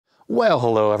Well,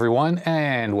 hello everyone,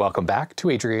 and welcome back to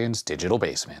Adrian's Digital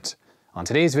Basement. On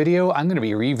today's video, I'm going to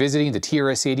be revisiting the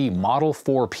TRS-80 Model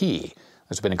 4P.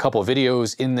 There's been a couple of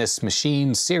videos in this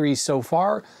machine series so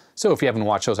far, so if you haven't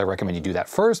watched those, I recommend you do that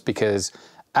first because,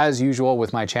 as usual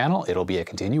with my channel, it'll be a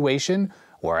continuation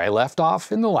where I left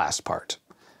off in the last part.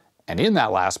 And in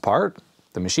that last part,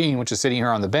 the machine, which is sitting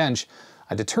here on the bench,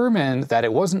 I determined that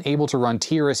it wasn't able to run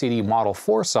TRS-80 Model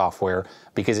 4 software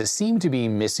because it seemed to be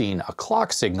missing a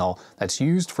clock signal that's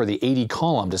used for the 80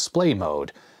 column display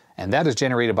mode. And that is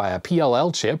generated by a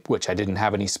PLL chip, which I didn't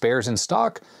have any spares in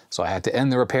stock, so I had to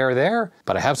end the repair there.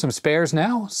 But I have some spares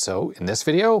now, so in this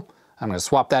video, I'm going to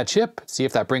swap that chip, see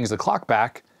if that brings the clock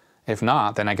back. If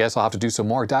not, then I guess I'll have to do some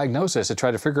more diagnosis to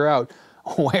try to figure out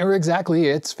where exactly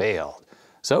it's failed.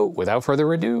 So without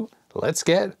further ado, let's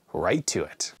get right to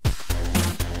it.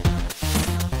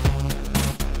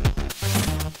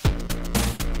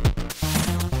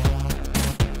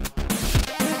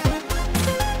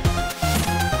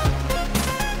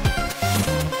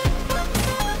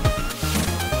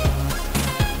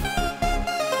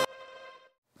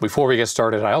 Before we get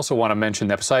started, I also want to mention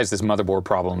that besides this motherboard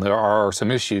problem, there are some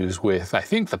issues with, I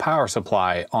think, the power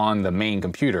supply on the main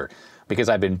computer, because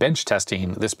I've been bench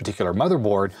testing this particular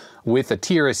motherboard with a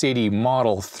TRS-80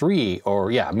 Model 3,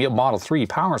 Model 3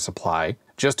 power supply,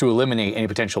 just to eliminate any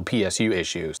potential PSU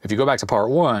issues. If you go back to part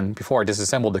 1, before I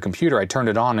disassembled the computer, I turned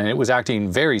it on and it was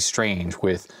acting very strange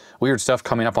with weird stuff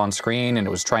coming up on screen and it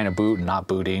was trying to boot and not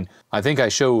booting. I think I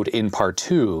showed in part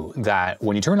 2 that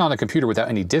when you turn on the computer without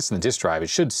any disks in the disk drive, it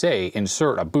should say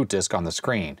insert a boot disk on the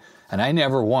screen. And I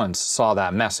never once saw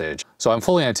that message. So I'm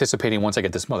fully anticipating once I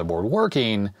get this motherboard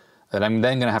working that I'm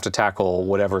then gonna have to tackle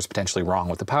whatever's potentially wrong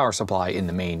with the power supply in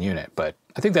the main unit. But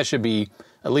I think that should be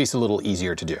at least a little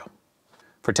easier to do.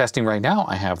 For testing right now,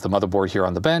 I have the motherboard here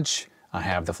on the bench. I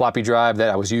have the floppy drive that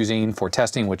I was using for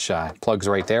testing, which plugs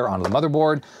right there onto the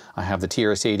motherboard. I have the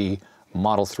TRS-80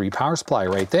 Model 3 power supply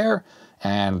right there,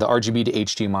 and the RGB to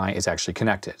HDMI is actually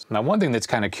connected. Now, one thing that's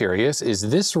kind of curious is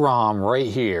this ROM right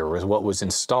here was what was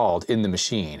installed in the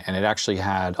machine, and it actually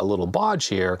had a little bodge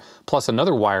here, plus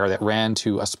another wire that ran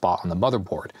to a spot on the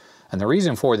motherboard. And the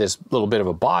reason for this little bit of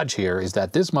a bodge here is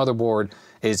that this motherboard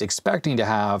is expecting to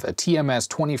have a TMS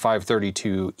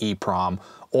 2532 EPROM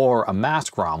or a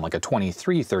mask ROM like a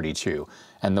 2332.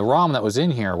 And the ROM that was in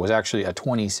here was actually a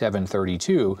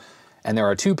 2732. And there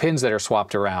are two pins that are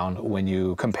swapped around when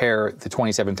you compare the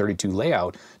 2732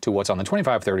 layout to what's on the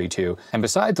 2532. And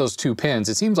besides those two pins,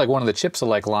 it seems like one of the chip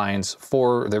select lines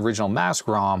for the original mask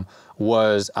ROM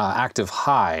was active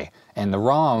high, and the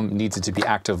ROM needs it to be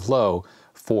active low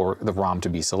for the ROM to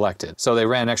be selected. So they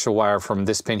ran an extra wire from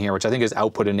this pin here, which I think is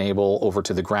output enable, over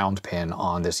to the ground pin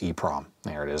on this EPROM.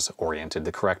 There it is, oriented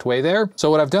the correct way there. So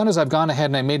what I've done is I've gone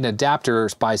ahead and I made an adapter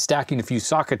by stacking a few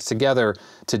sockets together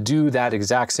to do that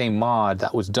exact same mod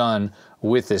that was done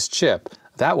with this chip.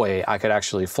 That way I could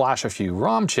actually flash a few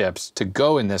ROM chips to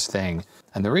go in this thing.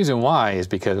 And the reason why is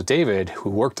because David, who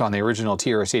worked on the original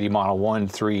TRS-80 Model 1,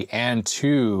 3, and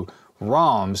 2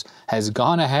 ROMs, has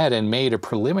gone ahead and made a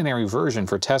preliminary version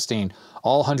for testing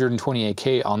all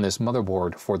 128K on this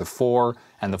motherboard for the 4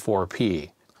 and the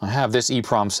 4P. I have this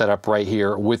EPROM set up right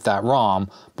here with that ROM,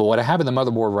 but what I have in the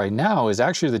motherboard right now is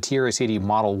actually the TRS-80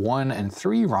 Model 1 and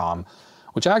 3 ROM,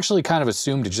 which I actually kind of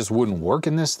assumed it just wouldn't work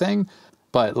in this thing.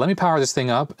 But let me power this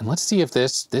thing up and let's see if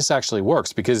this actually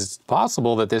works, because it's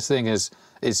possible that this thing is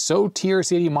so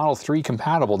TRS-80 Model 3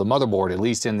 compatible, the motherboard, at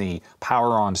least in the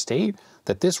power on state,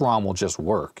 that this ROM will just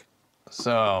work.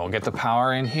 So get the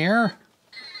power in here.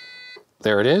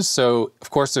 There it is. So of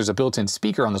course there's a built-in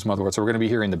speaker on this motherboard, so we're gonna be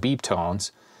hearing the beep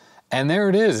tones. And there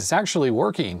it is, it's actually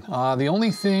working. The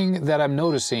only thing that I'm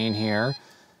noticing here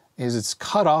is it's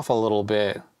cut off a little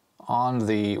bit on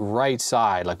the right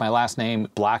side, like my last name,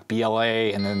 Black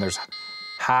BLA, and then there's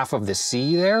half of the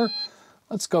C there.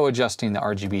 Let's go adjusting the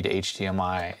RGB to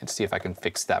HDMI and see if I can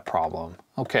fix that problem.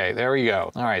 Okay, there we go.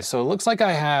 All right, so it looks like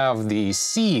I have the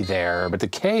C there, but the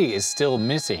K is still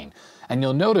missing. And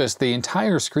you'll notice the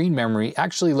entire screen memory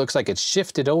actually looks like it's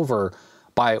shifted over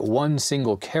by one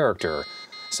single character.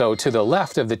 So to the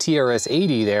left of the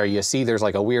TRS-80 there, you see there's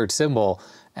like a weird symbol.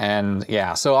 And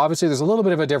yeah, so obviously there's a little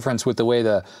bit of a difference with the way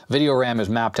the video RAM is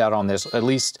mapped out on this, at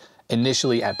least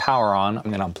initially at power on.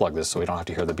 I'm gonna unplug this so we don't have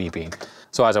to hear the beeping.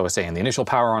 So as I was saying, the initial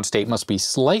power on state must be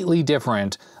slightly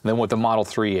different than what the Model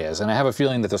 3 is. And I have a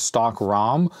feeling that the stock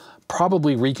ROM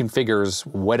probably reconfigures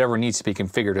whatever needs to be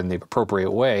configured in the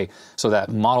appropriate way so that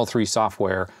Model 3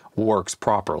 software works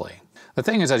properly. The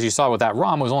thing is, as you saw with that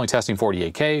ROM, it was only testing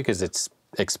 48K because it's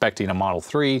expecting a Model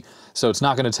 3, so it's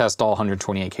not going to test all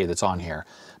 128K that's on here.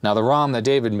 Now the ROM that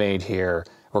David made here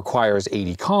requires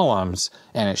 80 columns,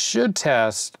 and it should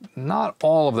test not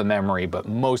all of the memory, but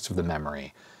most of the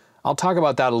memory. I'll talk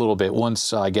about that a little bit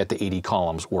once I get the 80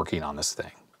 columns working on this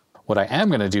thing. What I am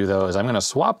gonna do though is I'm gonna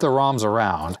swap the ROMs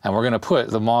around, and we're gonna put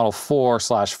the Model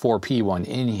 4/4P one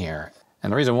in here.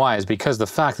 And the reason why is because the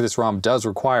fact that this ROM does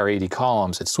require 80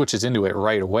 columns, it switches into it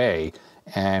right away.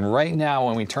 And right now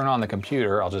when we turn on the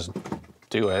computer, I'll just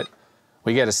do it,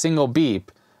 we get a single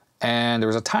beep, and there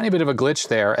was a tiny bit of a glitch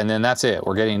there, and then that's it.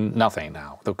 We're getting nothing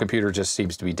now. The computer just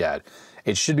seems to be dead.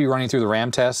 It should be running through the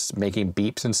RAM tests, making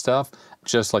beeps and stuff,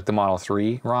 just like the Model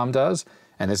 3 ROM does.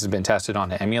 And this has been tested on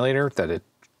the emulator that it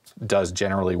does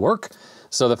generally work.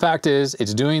 So the fact is,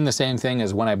 it's doing the same thing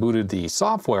as when I booted the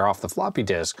software off the floppy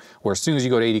disk, where as soon as you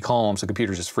go to 80 columns, the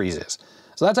computer just freezes.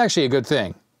 So that's actually a good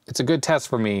thing. It's a good test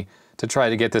for me to try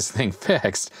to get this thing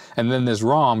fixed, and then this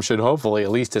ROM should hopefully at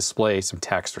least display some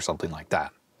text or something like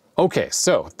that. Okay,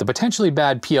 so the potentially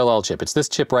bad PLL chip, it's this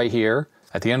chip right here.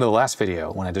 At the end of the last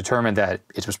video, when I determined that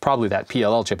it was probably that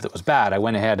PLL chip that was bad, I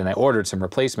went ahead and I ordered some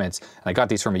replacements, and I got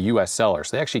these from a US seller.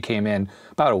 So they actually came in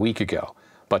about a week ago.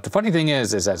 But the funny thing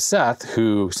is that Seth,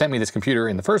 who sent me this computer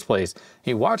in the first place,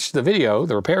 he watched the video,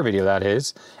 the repair video that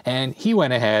is, and he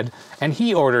went ahead and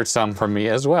he ordered some from me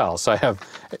as well. So I have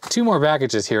 2 more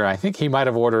packages here, and I think he might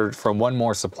have ordered from 1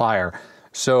 more supplier.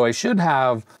 So I should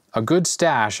have a good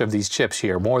stash of these chips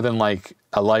here, more than like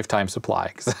a lifetime supply.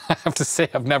 Because I have to say,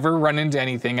 I've never run into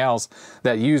anything else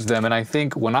that used them. And I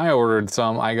think when I ordered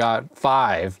some, I got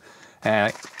 5.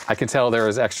 And I can tell there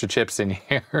is extra chips in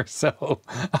here, so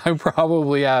I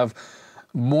probably have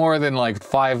more than like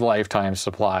 5 lifetime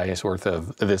supplies worth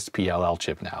of this PLL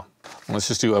chip now. Let's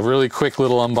just do a really quick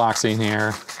little unboxing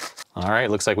here. All right,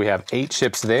 looks like we have 8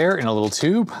 chips there in a little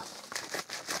tube.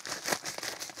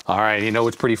 All right, you know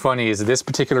what's pretty funny is this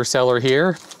particular seller here,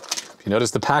 if you notice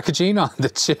the packaging on the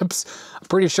chips, I'm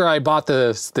pretty sure I bought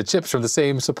the chips from the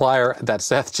same supplier that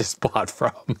Seth just bought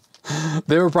from.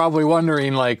 They were probably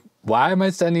wondering like, why am I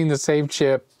sending the same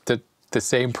chip to the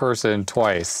same person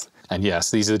twice? And yes,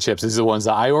 these are the chips. These are the ones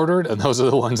that I ordered, and those are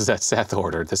the ones that Seth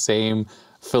ordered. The same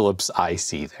Philips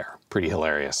IC there. Pretty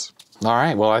hilarious. All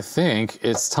right, well, I think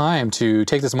it's time to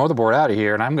take this motherboard out of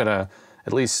here, and I'm gonna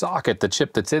at least socket the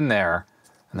chip that's in there,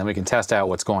 and then we can test out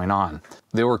what's going on.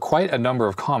 There were quite a number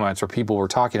of comments where people were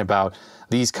talking about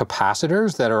these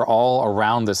capacitors that are all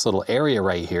around this little area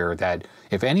right here, that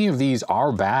if any of these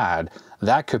are bad,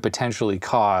 that could potentially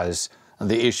cause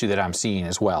the issue that I'm seeing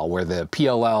as well, where the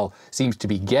PLL seems to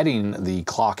be getting the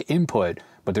clock input,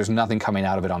 but there's nothing coming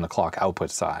out of it on the clock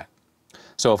output side.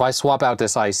 So if I swap out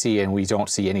this IC and we don't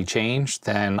see any change,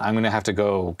 then I'm gonna have to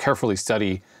go carefully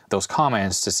study those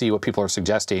comments to see what people are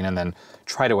suggesting and then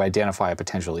try to identify a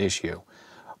potential issue.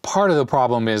 Part of the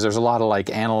problem is there's a lot of like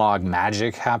analog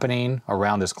magic happening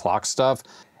around this clock stuff,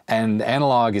 and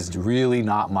analog is really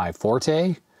not my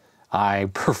forte. I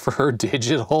prefer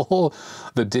digital.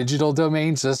 The digital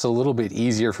domain's just a little bit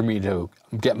easier for me to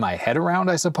get my head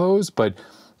around, I suppose, but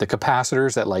the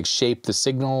capacitors that like shape the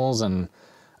signals and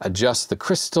adjust the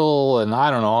crystal and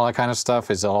I don't know, all that kind of stuff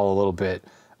is all a little bit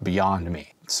beyond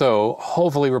me. So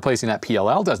hopefully replacing that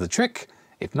PLL does the trick.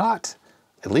 If not,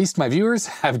 at least my viewers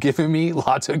have given me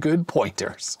lots of good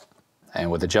pointers. And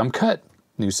with the jump cut,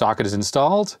 new socket is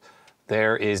installed.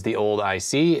 There is the old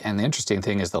IC, and the interesting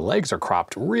thing is the legs are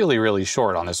cropped really, really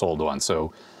short on this old one,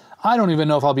 so I don't even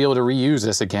know if I'll be able to reuse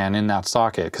this again in that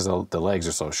socket because the legs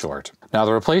are so short. Now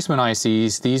the replacement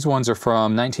ICs, these ones are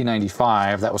from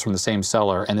 1995, that was from the same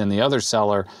seller, and then the other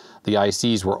seller, the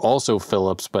ICs were also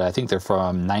Philips, but I think they're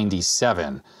from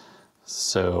 97.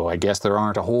 So I guess there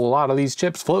aren't a whole lot of these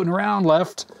chips floating around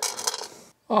left.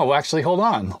 Oh, actually, hold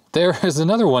on. There is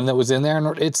another one that was in there,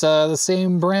 and it's the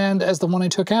same brand as the one I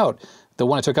took out. The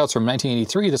one I took out is from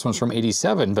 1983, this one's from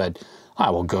 87, but I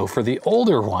will go for the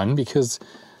older one because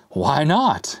why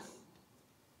not?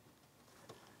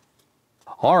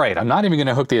 All right, I'm not even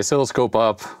gonna hook the oscilloscope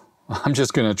up. I'm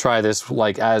just gonna try this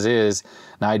like as is.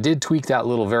 Now I did tweak that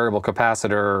little variable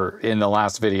capacitor in the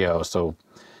last video, so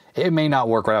it may not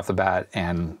work right off the bat,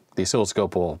 and the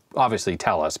oscilloscope will obviously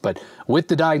tell us, but with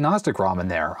the diagnostic ROM in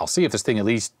there, I'll see if this thing at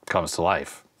least comes to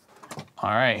life.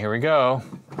 All right, here we go.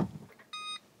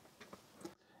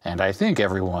 And I think,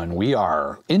 everyone, we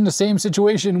are in the same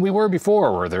situation we were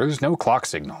before, where there's no clock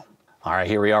signal. All right,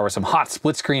 here we are with some hot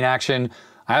split screen action.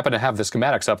 I happen to have the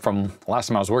schematics up from last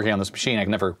time I was working on this machine. I've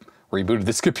never rebooted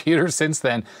this computer since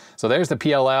then. So there's the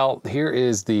PLL, here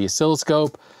is the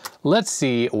oscilloscope. Let's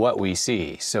see what we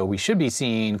see. So we should be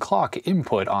seeing clock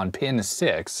input on pin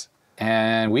 6.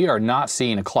 and we are not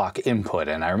seeing a clock input.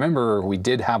 And I remember we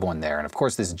did have one there. And of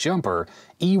course this jumper,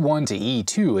 E1 to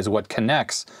E2, is what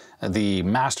connects the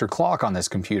master clock on this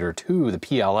computer to the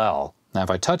PLL. Now if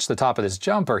I touch the top of this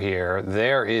jumper here,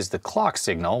 there is the clock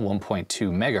signal,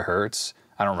 1.2 megahertz.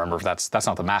 I don't remember if that's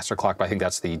not the master clock, but I think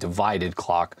that's the divided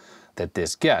clock that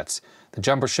this gets. The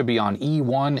jumper should be on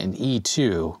E1 and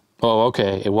E2. Oh,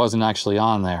 okay, it wasn't actually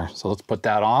on there. So let's put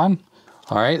that on.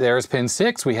 All right, there's pin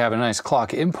 6. We have a nice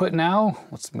clock input now.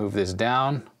 Let's move this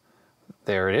down.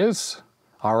 There it is.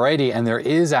 Alrighty, and there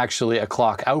is actually a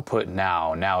clock output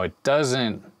now. Now it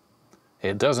doesn't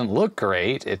look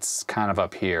great. It's kind of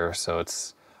up here, so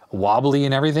it's wobbly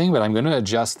and everything, but I'm gonna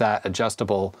adjust that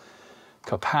adjustable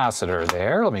capacitor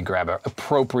there. Let me grab an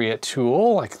appropriate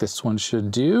tool like this one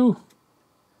should do.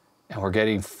 And we're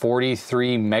getting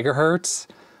 43 megahertz.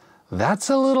 That's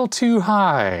a little too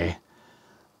high.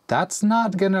 That's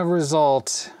not gonna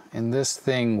result in this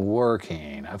thing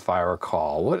working, if I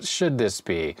recall. What should this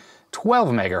be? 12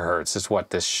 megahertz is what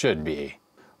this should be.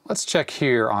 Let's check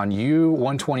here on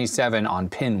U127 on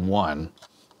pin 1.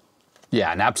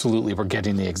 Yeah, and absolutely we're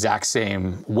getting the exact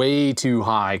same, way too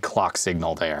high clock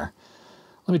signal there.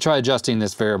 Let me try adjusting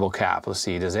this variable cap. Let's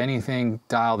see, does anything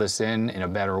dial this in a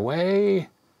better way?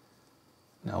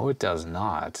 No, it does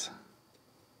not.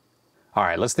 All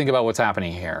right, let's think about what's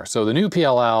happening here. So the new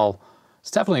PLL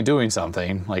is definitely doing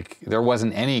something. Like there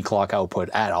wasn't any clock output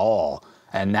at all.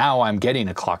 And now I'm getting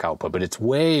a clock output, but it's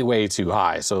way, way too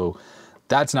high. So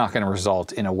that's not gonna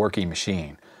result in a working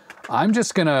machine. I'm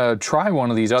just gonna try one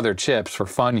of these other chips for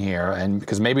fun here, and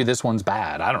because maybe this one's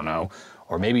bad, I don't know.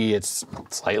 Or maybe it's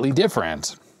slightly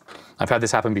different. I've had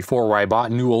this happen before where I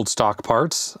bought new old stock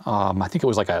parts. I think it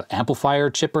was like an amplifier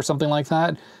chip or something like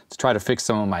that to try to fix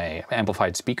some of my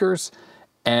amplified speakers.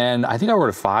 And I think I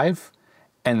ordered 5,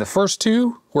 and the first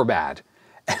 2 were bad.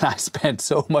 And I spent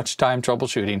so much time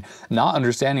troubleshooting, not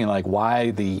understanding like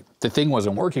why the thing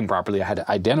wasn't working properly. I had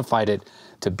identified it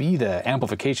to be the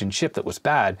amplification chip that was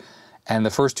bad, and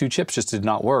the first 2 chips just did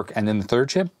not work. And then the third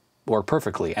chip worked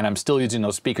perfectly, and I'm still using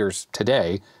those speakers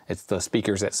today. It's the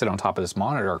speakers that sit on top of this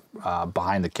monitor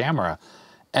behind the camera,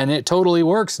 and it totally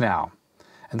works now.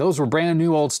 And those were brand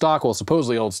new old stock, well,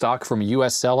 supposedly old stock from a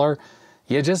US seller.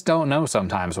 You just don't know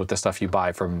sometimes with the stuff you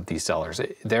buy from these sellers.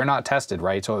 They're not tested,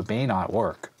 right? So it may not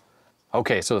work.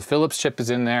 Okay, so the Philips chip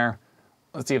is in there.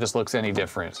 Let's see if this looks any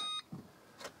different.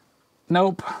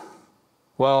 Nope.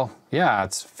 Well, yeah,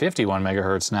 it's 51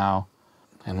 megahertz now.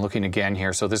 And looking again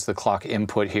here, so this is the clock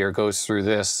input here, goes through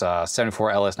this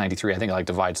 74LS93, I think it like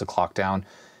divides the clock down.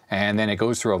 And then it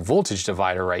goes through a voltage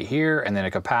divider right here, and then a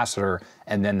capacitor,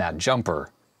 and then that jumper.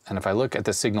 And if I look at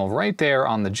the signal right there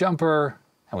on the jumper,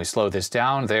 and we slow this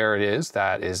down, there it is,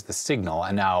 that is the signal.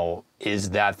 And now,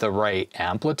 is that the right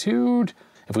amplitude?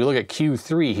 If we look at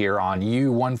Q3 here on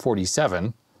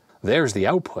U147, there's the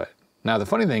output. Now the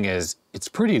funny thing is, it's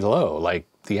pretty low, like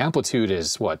the amplitude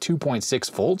is what,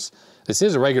 2.6 volts? This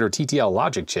is a regular TTL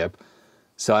logic chip,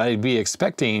 so I'd be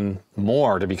expecting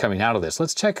more to be coming out of this.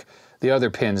 Let's check the other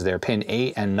pins there, pin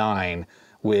 8 and 9,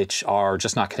 which are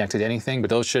just not connected to anything, but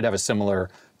those should have a similar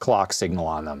clock signal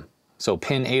on them. So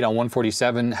pin 8 on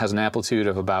 147 has an amplitude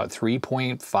of about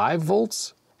 3.5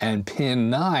 volts, and pin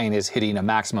 9 is hitting a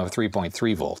maximum of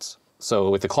 3.3 volts. So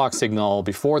with the clock signal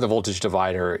before the voltage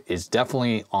divider is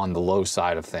definitely on the low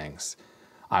side of things.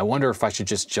 I wonder if I should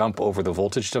just jump over the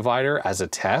voltage divider as a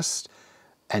test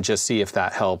and just see if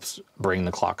that helps bring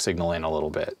the clock signal in a little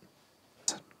bit.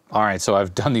 All right, so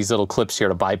I've done these little clips here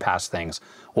to bypass things.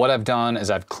 What I've done is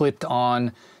I've clipped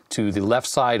on to the left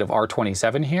side of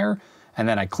R27 here, and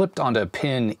then I clipped onto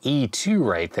pin E2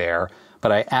 right there,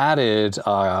 but I added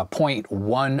a 0.1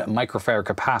 microfarad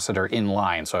capacitor in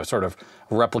line. So I've sort of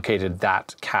replicated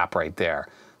that cap right there.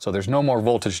 So there's no more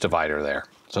voltage divider there.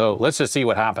 So let's just see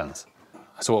what happens.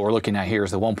 So what we're looking at here is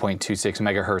the 1.26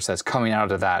 megahertz that's coming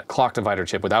out of that clock divider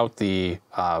chip without the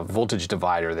voltage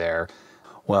divider there.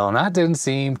 Well, and that didn't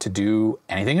seem to do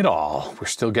anything at all. We're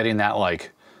still getting that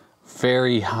like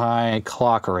very high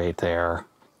clock rate there.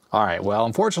 All right, well,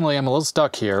 unfortunately, I'm a little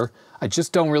stuck here. I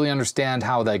just don't really understand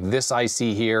how like this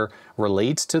IC here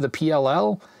relates to the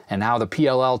PLL and how the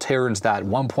PLL turns that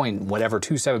 1.27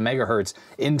 megahertz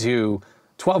into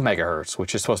 12 megahertz,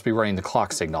 which is supposed to be running the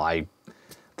clock signal.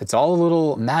 It's all a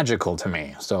little magical to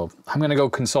me. So I'm gonna go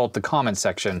consult the comment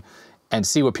section and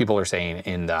see what people are saying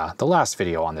in the last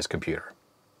video on this computer.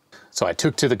 So I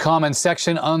took to the comments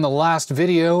section on the last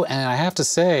video, and I have to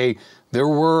say, there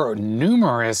were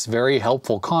numerous very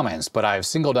helpful comments, but I've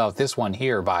singled out this one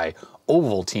here by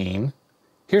Ovaltine.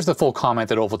 Here's the full comment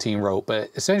that Ovaltine wrote, but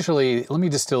essentially, let me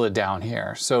distill it down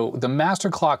here. So the master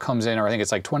clock comes in, or I think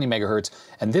it's like 20 megahertz,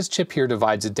 and this chip here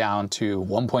divides it down to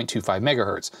 1.25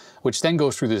 megahertz, which then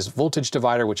goes through this voltage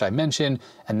divider, which I mentioned,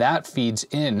 and that feeds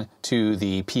in to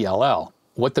the PLL.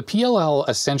 What the PLL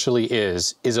essentially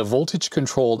is a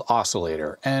voltage-controlled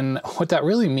oscillator. And what that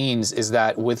really means is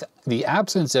that with the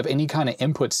absence of any kind of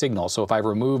input signal, so if I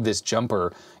remove this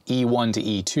jumper E1 to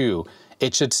E2,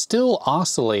 it should still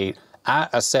oscillate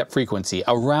at a set frequency,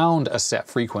 around a set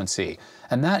frequency.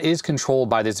 And that is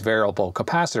controlled by this variable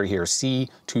capacitor here,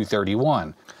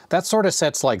 C231. That sort of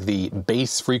sets like the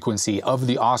base frequency of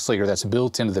the oscillator that's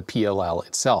built into the PLL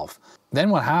itself. Then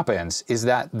what happens is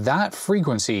that that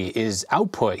frequency is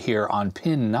output here on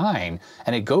pin 9,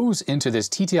 and it goes into this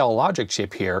TTL logic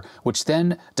chip here, which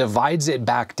then divides it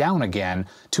back down again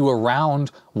to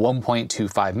around 1.25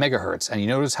 megahertz. And you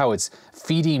notice how it's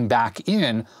feeding back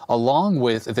in along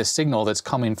with the signal that's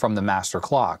coming from the master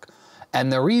clock.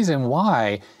 And the reason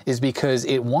why is because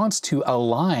it wants to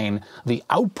align the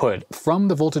output from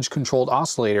the voltage-controlled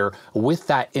oscillator with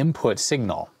that input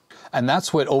signal. And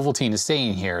that's what Ovaltine is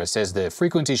saying here. It says the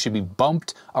frequency should be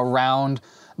bumped around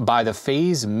by the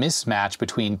phase mismatch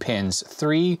between pins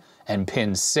 3 and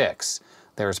pin 6.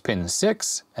 There's pin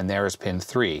 6 and there's pin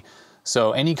 3.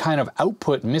 So any kind of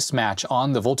output mismatch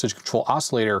on the voltage control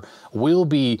oscillator will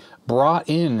be brought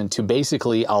in to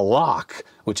basically a lock,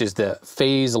 which is the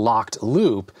phase locked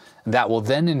loop that will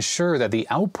then ensure that the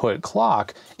output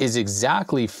clock is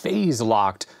exactly phase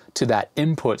locked to that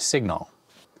input signal.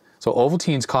 So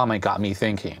Ovaltine's comment got me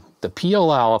thinking. The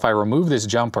PLL, if I remove this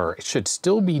jumper, it should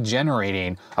still be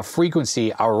generating a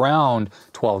frequency around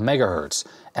 12 megahertz.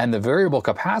 And the variable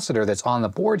capacitor that's on the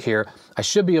board here, I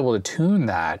should be able to tune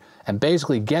that and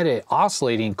basically get it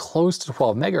oscillating close to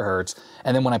 12 megahertz.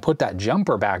 And then when I put that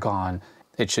jumper back on,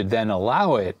 it should then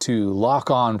allow it to lock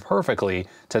on perfectly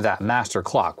to that master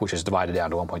clock, which is divided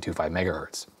down to 1.25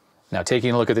 megahertz. Now,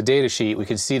 taking a look at the data sheet, we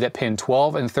can see that pin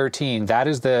 12 and 13, that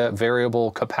is the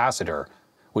variable capacitor,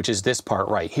 which is this part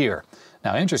right here.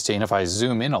 Now, interesting, if I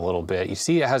zoom in a little bit, you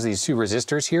see it has these two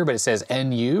resistors here, but it says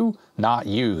NU, not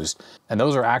used. And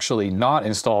those are actually not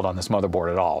installed on this motherboard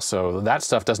at all. So that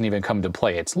stuff doesn't even come to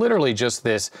play. It's literally just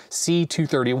this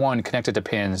C231 connected to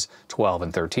pins 12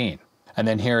 and 13. And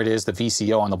then here it is, the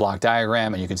VCO on the block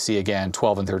diagram, and you can see again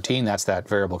 12 and 13, that's that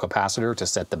variable capacitor to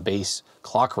set the base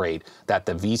clock rate that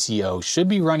the VCO should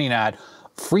be running at,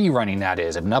 free running that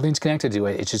is. If nothing's connected to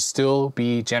it, it should still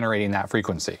be generating that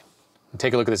frequency.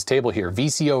 Take a look at this table here,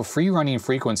 VCO free running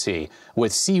frequency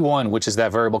with C1, which is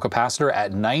that variable capacitor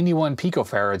at 91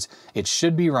 picofarads, it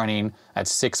should be running at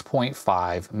 6.5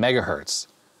 megahertz.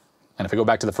 And if I go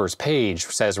back to the first page,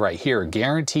 it says right here,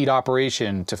 guaranteed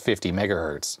operation to 50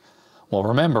 megahertz. Well,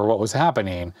 remember what was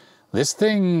happening. This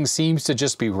thing seems to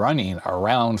just be running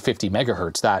around 50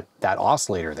 megahertz, that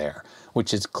oscillator there,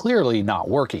 which is clearly not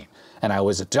working. And I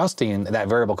was adjusting that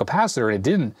variable capacitor and it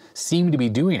didn't seem to be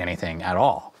doing anything at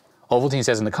all. Ovaltine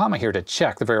says in the comment here to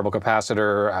check the variable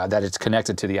capacitor that it's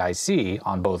connected to the IC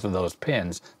on both of those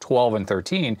pins, 12 and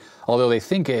 13, although they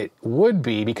think it would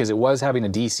be because it was having a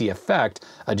DC effect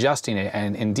adjusting it.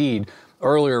 And indeed,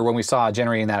 earlier when we saw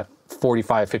generating that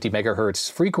 45, 50 megahertz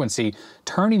frequency,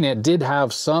 turning it did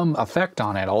have some effect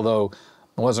on it, although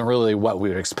it wasn't really what we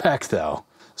would expect though.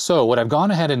 So what I've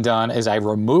gone ahead and done is I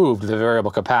removed the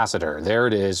variable capacitor. There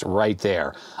it is right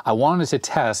there. I wanted to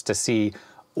test to see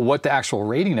what the actual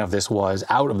rating of this was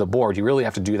out of the board. You really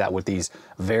have to do that with these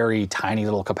very tiny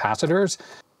little capacitors.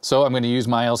 So I'm going to use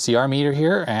my LCR meter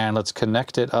here and let's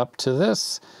connect it up to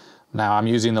this. Now I'm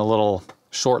using the little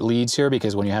short leads here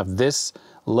because when you have this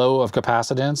low of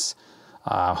capacitance,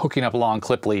 hooking up long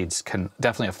clip leads can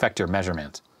definitely affect your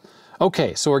measurement.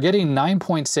 Okay, so we're getting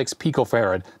 9.6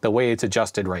 picofarad the way it's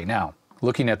adjusted right now.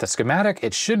 Looking at the schematic,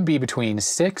 it should be between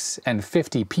 6 and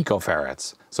 50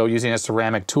 picofarads. So using a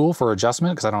ceramic tool for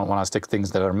adjustment, because I don't want to stick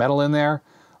things that are metal in there,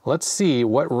 let's see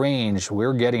what range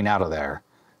we're getting out of there.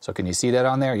 So can you see that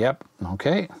on there? Yep,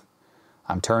 okay.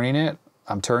 I'm turning it,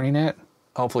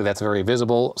 Hopefully that's very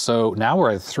visible. So now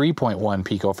we're at 3.1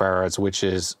 picofarads, which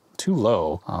is too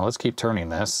low. Let's keep turning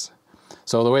this.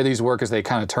 So the way these work is they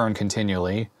kind of turn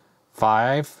continually.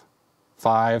 5,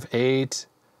 5, 8,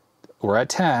 we're at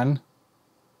 10,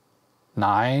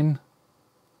 9,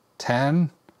 10,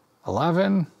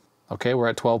 11. Okay, we're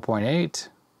at 12.8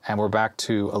 and we're back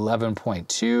to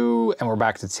 11.2 and we're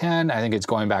back to 10. I think it's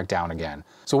going back down again.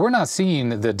 So we're not seeing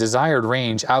the desired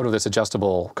range out of this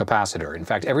adjustable capacitor. In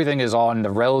fact, everything is on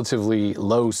the relatively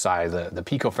low side. The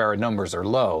picofarad numbers are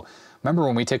low. Remember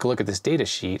when we take a look at this data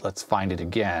sheet, let's find it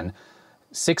again.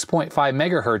 6.5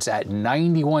 megahertz at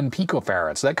 91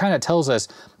 picofarads. So that kind of tells us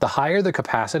the higher the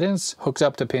capacitance hooks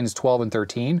up to pins 12 and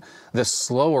 13, the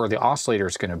slower the oscillator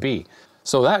is going to be.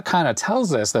 So that kind of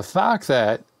tells us the fact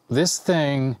that this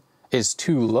thing is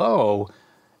too low,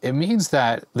 it means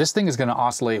that this thing is going to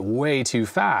oscillate way too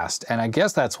fast. And I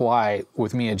guess that's why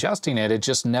with me adjusting it, it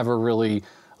just never really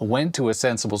went to a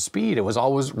sensible speed. It was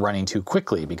always running too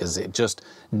quickly because it just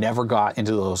never got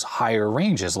into those higher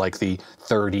ranges like the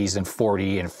 30s and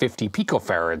 40 and 50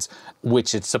 picofarads,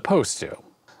 which it's supposed to.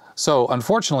 So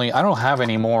unfortunately, I don't have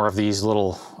any more of these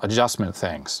little adjustment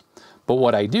things. But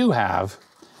what I do have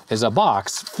is a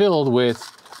box filled with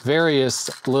various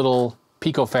little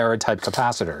picofarad type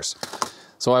capacitors.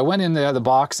 So I went in the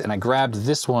box and I grabbed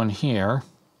this one here,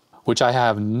 which I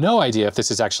have no idea if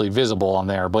this is actually visible on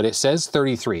there, but it says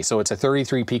 33, so it's a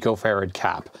 33 picofarad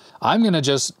cap. I'm gonna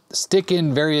just stick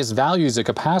in various values of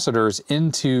capacitors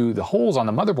into the holes on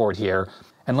the motherboard here,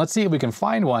 and let's see if we can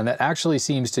find one that actually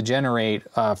seems to generate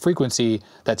a frequency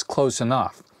that's close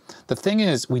enough. The thing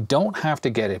is, we don't have to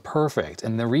get it perfect,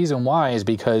 and the reason why is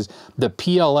because the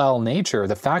PLL nature,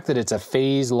 the fact that it's a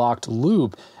phase-locked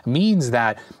loop, means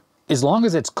that as long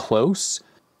as it's close,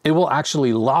 it will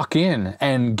actually lock in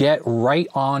and get right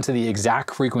onto the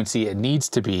exact frequency it needs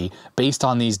to be based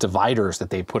on these dividers that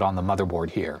they put on the motherboard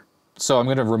here. So I'm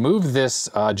gonna remove this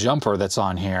jumper that's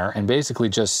on here and basically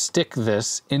just stick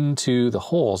this into the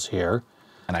holes here.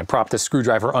 And I prop the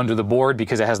screwdriver under the board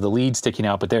because it has the lead sticking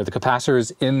out, but there, the capacitor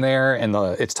is in there and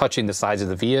it's touching the sides of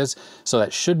the vias. So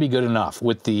that should be good enough.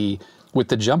 With the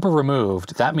jumper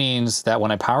removed, that means that when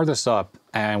I power this up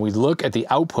and we look at the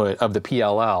output of the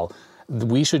PLL,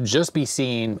 we should just be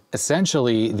seeing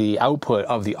essentially the output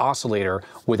of the oscillator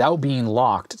without being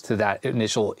locked to that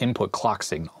initial input clock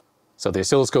signal. So the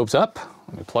oscilloscope's up,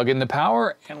 let me plug in the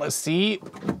power and let's see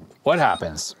what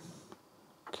happens.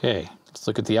 Okay, let's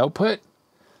look at the output.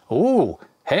 Ooh,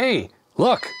 hey,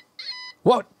 look,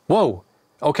 what, whoa,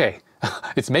 okay.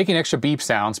 It's making extra beep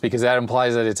sounds because that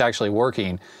implies that it's actually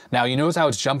working. Now you notice how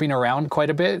it's jumping around quite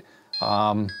a bit?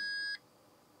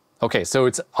 Okay, so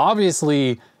it's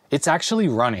obviously, it's actually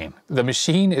running. The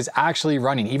machine is actually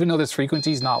running, even though this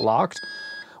frequency is not locked.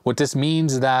 What this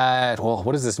means that, well,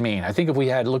 what does this mean? I think if we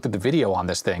had looked at the video on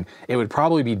this thing, it would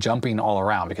probably be jumping all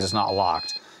around because it's not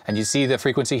locked. And you see the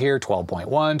frequency here, 12.1,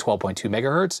 12.2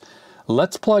 megahertz.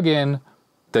 Let's plug in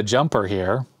the jumper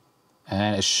here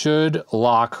and it should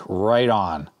lock right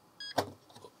on.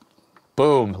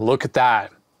 Boom, look at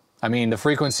that. I mean, the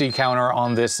frequency counter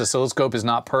on this oscilloscope is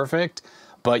not perfect,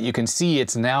 but you can see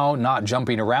it's now not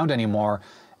jumping around anymore,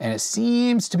 and it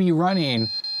seems to be running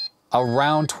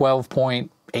around 12.8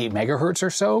 megahertz or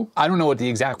so. I don't know what the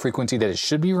exact frequency that it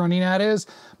should be running at is,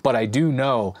 but I do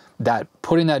know that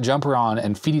putting that jumper on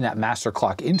and feeding that master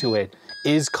clock into it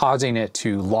is causing it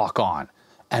to lock on,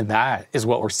 and that is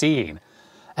what we're seeing.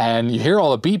 And you hear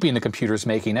all the beeping the computer's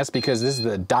making. That's because this is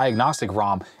the Diagnostic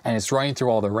ROM and it's running through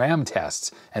all the RAM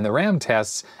tests. And the RAM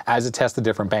tests, as it tests the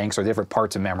different banks or different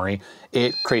parts of memory,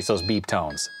 it creates those beep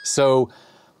tones. So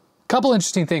a couple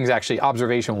interesting things actually,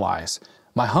 observation-wise.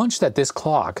 My hunch that this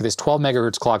clock, this 12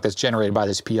 megahertz clock that's generated by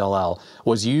this PLL,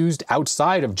 was used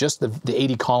outside of just the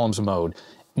 80 columns mode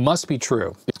must be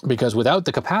true, because without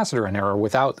the capacitor in there, or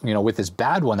without, with this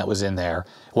bad one that was in there,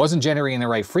 it wasn't generating the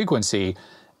right frequency,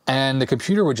 and the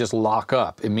computer would just lock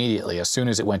up immediately as soon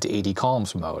as it went to 80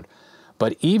 columns mode.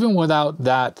 But even without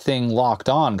that thing locked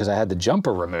on, because I had the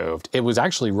jumper removed, it was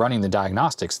actually running the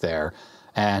diagnostics there.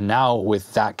 And now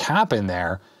with that cap in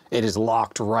there, it is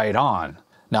locked right on.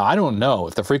 Now, I don't know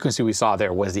if the frequency we saw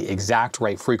there was the exact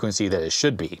right frequency that it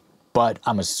should be, but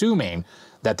I'm assuming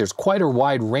that there's quite a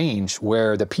wide range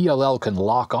where the PLL can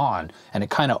lock on and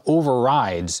it kind of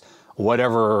overrides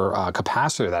whatever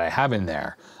capacitor that I have in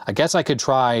there. I guess I could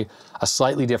try a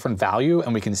slightly different value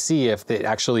and we can see if it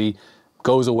actually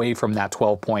goes away from that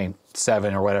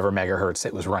 12.7 or whatever megahertz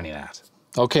it was running at.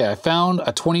 Okay, I found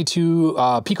a 22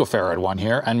 picofarad one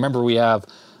here, and remember we have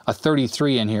a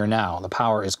 33 in here now. The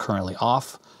power is currently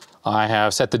off. I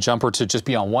have set the jumper to just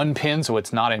be on one pin so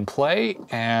it's not in play,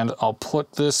 and I'll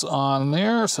put this on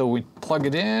there so we plug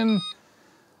it in.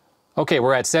 Okay,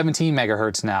 we're at 17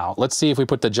 megahertz now. Let's see if we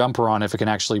put the jumper on, if it can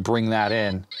actually bring that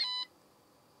in.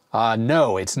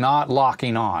 No, it's not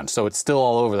locking on, so it's still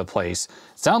all over the place.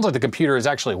 Sounds like the computer is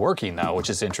actually working though, which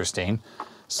is interesting.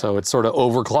 So it's sort of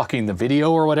overclocking the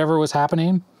video or whatever was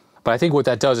happening. But I think what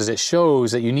that does is it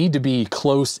shows that you need to be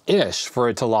close-ish for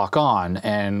it to lock on.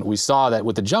 And we saw that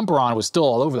with the jumper on, it was still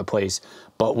all over the place.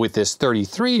 But with this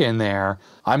 33 in there,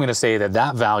 I'm gonna say that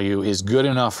that value is good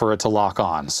enough for it to lock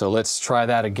on. So let's try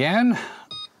that again.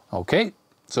 Okay,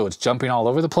 So it's jumping all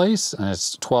over the place, and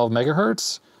it's 12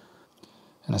 megahertz.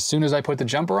 And as soon as I put the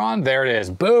jumper on, there it is,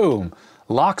 boom,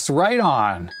 locks right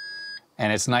on.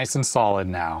 And it's nice and solid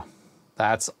now.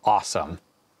 That's awesome.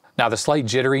 Now the slight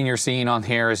jittering you're seeing on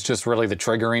here is just really the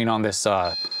triggering on this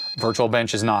virtual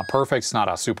bench is not perfect. It's not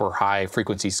a super high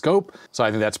frequency scope. So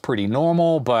I think that's pretty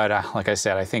normal, but like I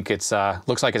said, I think it's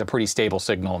looks like it's a pretty stable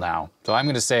signal now. So I'm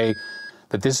gonna say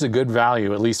that this is a good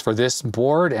value, at least for this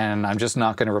board, and I'm just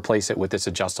not gonna replace it with this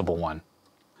adjustable one.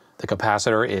 The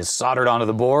capacitor is soldered onto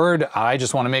the board. I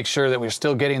just wanna make sure that we're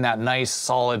still getting that nice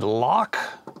solid lock.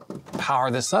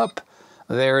 Power this up.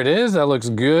 There it is, that looks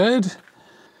good.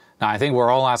 Now I think we're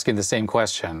all asking the same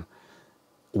question.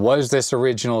 Was this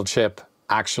original chip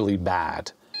actually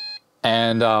bad?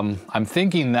 And I'm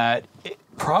thinking that it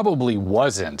probably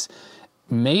wasn't.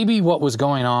 Maybe what was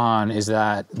going on is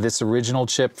that this original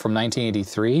chip from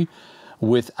 1983,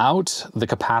 without the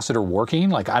capacitor working,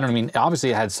 like I don't mean, obviously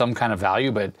it had some kind of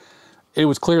value, but it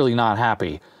was clearly not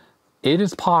happy. It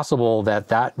is possible that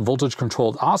that voltage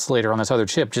controlled oscillator on this other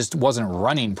chip just wasn't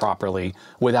running properly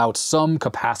without some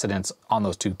capacitance on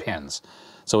those two pins.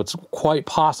 So it's quite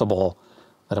possible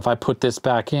that if I put this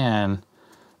back in,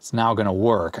 it's now gonna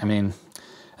work. I mean,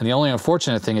 and the only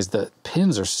unfortunate thing is the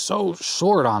pins are so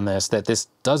short on this that this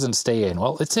doesn't stay in.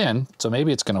 Well, it's in, so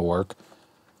maybe it's gonna work.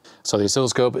 So the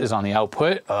oscilloscope is on the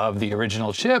output of the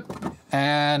original chip,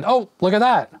 and oh, look at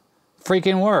that,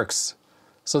 freaking works.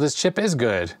 So this chip is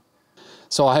good.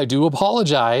 So I do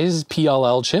apologize,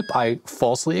 PLL chip. I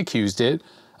falsely accused it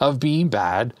of being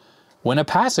bad when a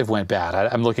passive went bad.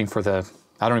 I'm looking for the,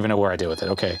 I don't even know where I did with it.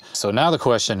 Okay, so now the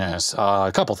question is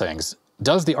a couple things.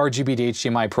 Does the RGB to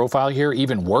HDMI profile here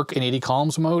even work in 80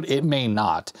 columns mode? It may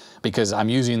not, because I'm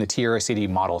using the TRS-80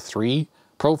 Model 3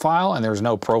 profile, and there's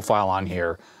no profile on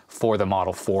here for the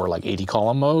Model 4, like 80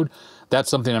 column mode. That's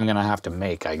something I'm gonna have to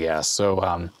make, I guess.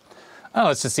 So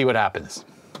let's just see what happens.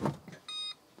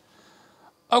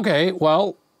 Okay,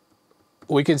 well,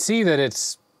 we can see that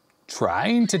it's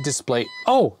trying to display,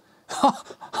 oh,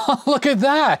 look at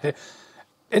that.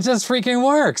 It just freaking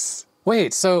works.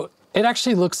 Wait, so it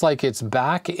actually looks like it's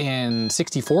back in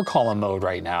 64 column mode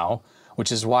right now,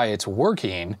 which is why it's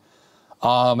working.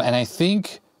 And I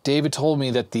think David told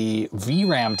me that the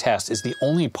VRAM test is the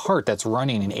only part that's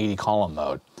running in 80 column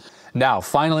mode. Now,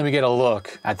 finally we get a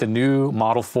look at the new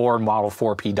Model 4 and Model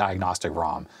 4P Diagnostic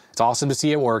ROM. It's awesome to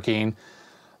see it working.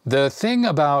 The thing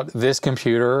about this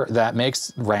computer that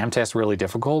makes RAM tests really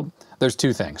difficult, there's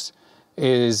two things,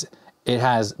 is it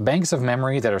has banks of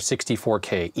memory that are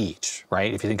 64K each,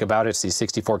 right? If you think about it, it's these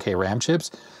 64K RAM chips,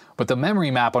 but the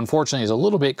memory map, unfortunately, is a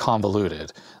little bit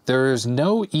convoluted. There's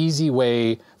no easy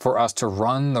way for us to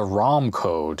run the ROM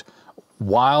code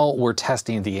while we're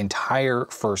testing the entire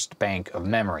first bank of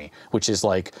memory, which is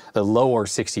like the lower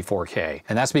 64K.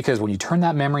 And that's because when you turn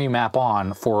that memory map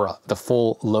on for the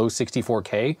full low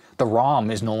 64K, the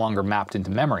ROM is no longer mapped into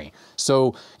memory.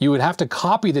 So you would have to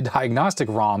copy the diagnostic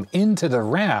ROM into the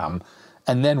RAM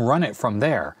and then run it from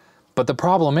there. But the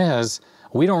problem is,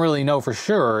 we don't really know for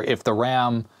sure if the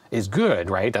RAM is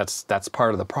good, right? That's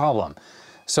part of the problem.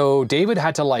 So David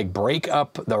had to like break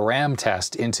up the RAM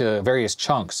test into various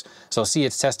chunks. So see,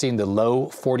 it's testing the low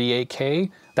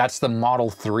 48K. That's the Model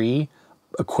 3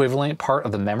 equivalent part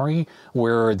of the memory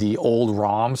where the old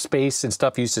ROM space and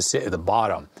stuff used to sit at the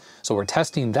bottom. So we're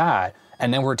testing that,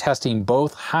 and then we're testing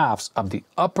both halves of the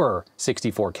upper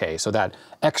 64K. So that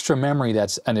extra memory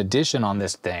that's an addition on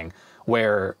this thing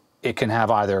where it can have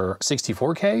either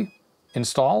 64K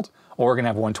installed or it can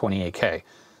have 128K.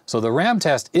 So the RAM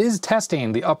test is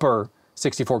testing the upper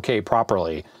 64K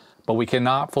properly, but we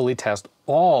cannot fully test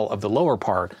all of the lower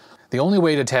part. The only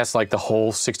way to test like the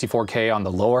whole 64K on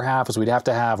the lower half is we'd have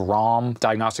to have ROM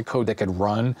diagnostic code that could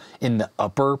run in the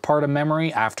upper part of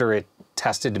memory after it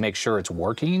tested to make sure it's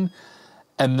working,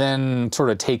 and then sort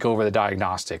of take over the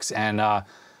diagnostics. And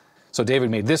so David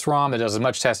made this ROM that does as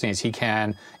much testing as he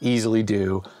can easily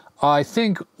do. I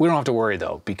think we don't have to worry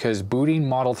though, because booting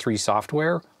Model 3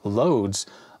 software loads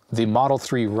the Model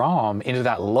 3 ROM into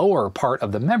that lower part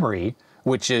of the memory,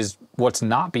 which is what's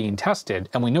not being tested,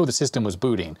 and we know the system was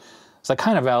booting. So that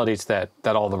kind of validates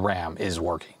that all the RAM is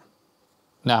working.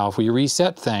 Now, if we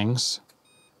reset things,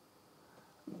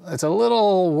 it's a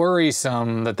little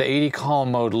worrisome that the 80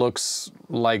 column mode looks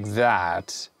like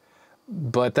that,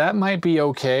 but that might be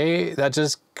okay. That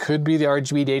just could be the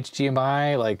RGB to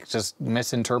HDMI, like just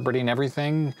misinterpreting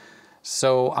everything.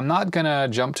 So I'm not gonna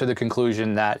jump to the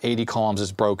conclusion that 80 columns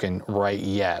is broken right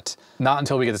yet. Not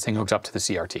until we get this thing hooked up to the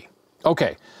CRT.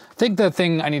 Okay, I think the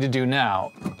thing I need to do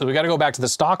now is we gotta go back to the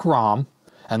stock ROM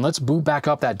and let's boot back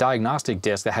up that diagnostic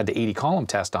disk that had the 80 column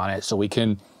test on it so we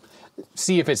can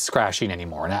see if it's crashing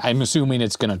anymore. And I'm assuming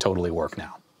it's gonna totally work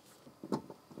now.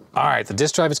 All right, the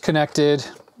disk drive is connected.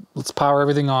 Let's power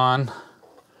everything on.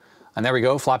 And there we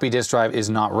go, floppy disk drive is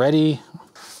not ready.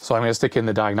 So I'm gonna stick in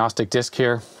the diagnostic disk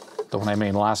here, the one I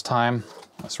made last time.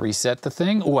 Let's reset the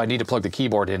thing. Oh, I need to plug the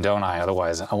keyboard in, don't I?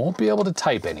 Otherwise, I won't be able to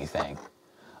type anything.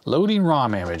 Loading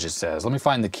ROM image, it says. Let me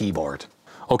find the keyboard.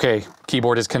 Okay,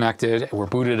 keyboard is connected. We're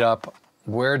booted up.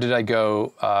 Where did I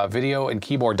go? Video and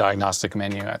keyboard diagnostic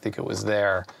menu. I think it was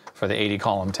there for the 80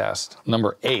 column test.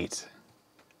 Number 8.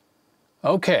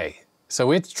 Okay,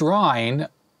 so it's drawing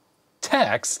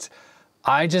text.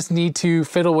 I just need to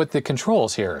fiddle with the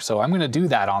controls here. So I'm gonna do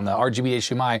that on the RGB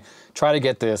HDMI, try to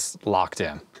get this locked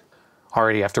in.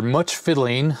 Alrighty, after much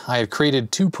fiddling, I have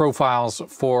created 2 profiles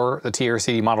for the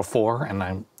TRS-80 Model 4 and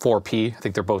I'm 4P. I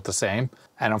think they're both the same.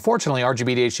 And unfortunately,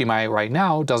 RGB to HDMI right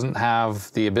now doesn't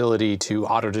have the ability to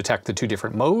auto-detect the 2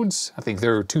 different modes. I think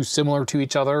they're too similar to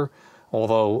each other,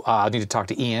 although I need to talk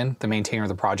to Ian, the maintainer of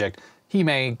the project. He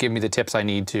may give me the tips I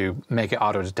need to make it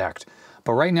auto-detect.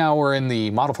 But right now we're in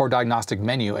the Model 4 diagnostic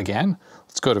menu again.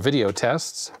 Let's go to video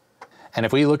tests. And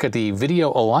if we look at the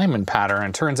video alignment pattern,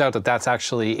 it turns out that that's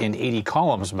actually in 80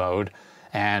 columns mode.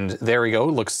 And there we go,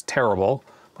 it looks terrible.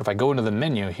 But if I go into the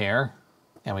menu here,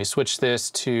 and we switch this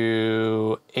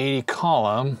to 80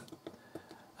 column,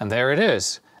 and there it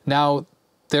is. Now,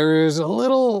 there's a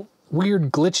little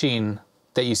weird glitching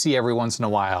that you see every once in a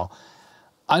while.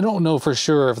 I don't know for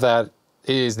sure if that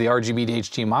is the RGB to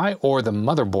HDMI or the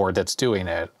motherboard that's doing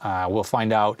it. We'll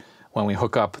find out when we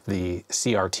hook up the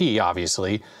CRT,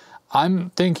 obviously. I'm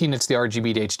thinking it's the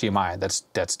RGB to HDMI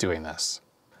that's doing this.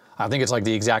 I think it's like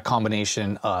the exact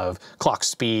combination of clock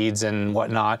speeds and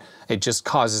whatnot. It just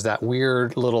causes that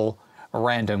weird little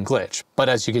random glitch. But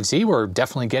as you can see, we're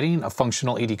definitely getting a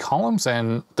functional 80 columns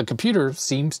and the computer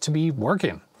seems to be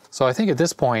working. So I think at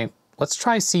this point, let's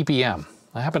try CPM.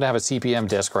 I happen to have a CPM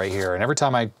disk right here. And every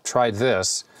time I tried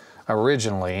this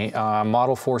originally,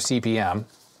 Model 4 CPM,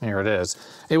 here it is,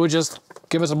 it would just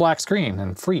give us a black screen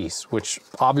and freeze, which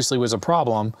obviously was a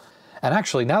problem. And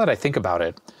actually, now that I think about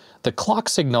it, the clock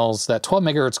signals, that 12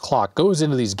 megahertz clock goes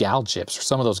into these gal chips, or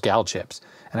some of those gal chips.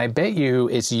 And I bet you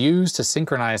it's used to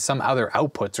synchronize some other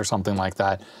outputs or something like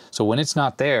that. So when it's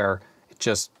not there, it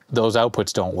just, those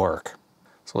outputs don't work.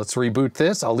 So let's reboot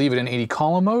this. I'll leave it in 80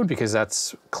 column mode because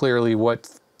that's clearly what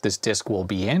this disk will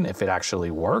be in if it actually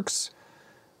works.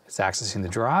 It's accessing the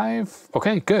drive.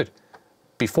 Okay, good.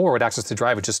 Before it would access the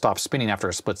drive, it just stopped spinning after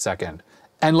a split second.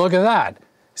 And look at that,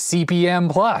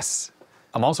 CPM plus.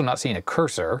 I'm also not seeing a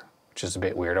cursor, which is a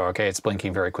bit weird. Oh, okay, it's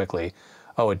blinking very quickly.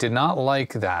 Oh, it did not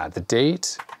like that. The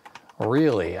date,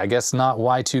 really? I guess not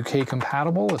Y2K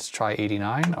compatible. Let's try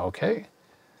 89, okay.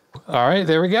 All right,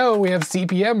 there we go. We have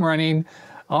CPM running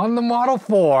on the Model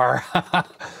 4.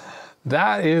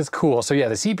 That is cool. So yeah,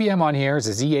 the CPM on here is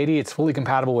a Z80. It's fully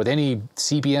compatible with any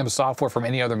CPM software from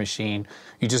any other machine.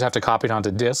 You just have to copy it onto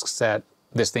disks that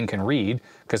this thing can read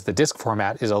because the disk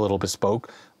format is a little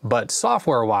bespoke. But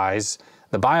software-wise,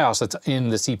 the BIOS that's in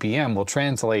the CPM will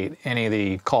translate any of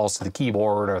the calls to the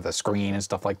keyboard or the screen and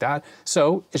stuff like that.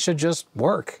 So it should just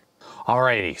work.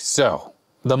 Alrighty, so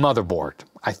the motherboard.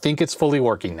 I think it's fully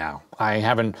working now. I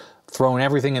haven't thrown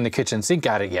everything in the kitchen sink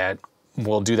at it yet.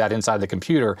 We'll do that inside the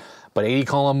computer, but 80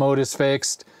 column mode is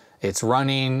fixed. It's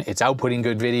running, it's outputting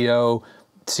good video.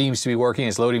 It seems to be working.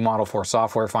 It's loading Model 4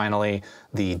 software finally.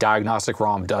 The diagnostic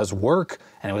ROM does work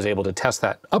and it was able to test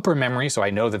that upper memory. So I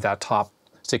know that that top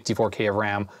 64K of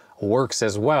RAM works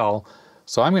as well.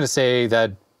 So I'm gonna say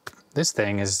that this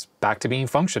thing is back to being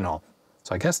functional.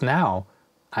 So I guess now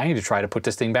I need to try to put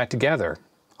this thing back together.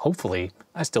 Hopefully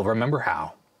I still remember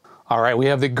how. All right, we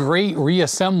have the great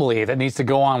reassembly that needs to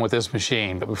go on with this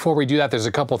machine. But before we do that, there's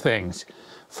a couple things.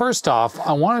 First off,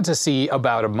 I wanted to see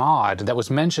about a mod that was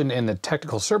mentioned in the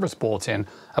technical service bulletin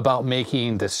about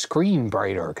making the screen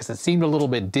brighter because it seemed a little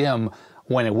bit dim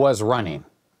when it was running.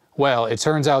 Well, it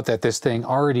turns out that this thing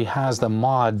already has the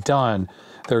mod done.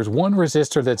 There's one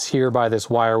resistor that's here by this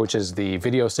wire, which is the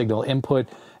video signal input,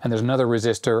 and there's another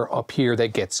resistor up here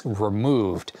that gets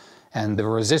removed. And the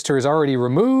resistor is already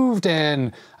removed,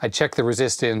 and I checked the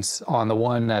resistance on the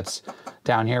one that's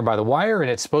down here by the wire,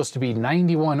 and it's supposed to be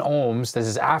 91 ohms. This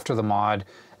is after the mod.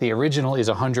 The original is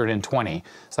 120.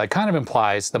 So that kind of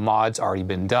implies the mod's already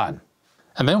been done.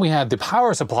 And then we had the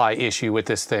power supply issue with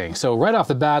this thing. So right off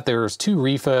the bat, there's 2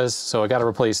 refas, so I got to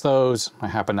replace those. I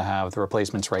happen to have the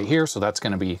replacements right here, so that's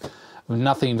going to be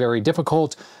nothing very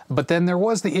difficult. But then there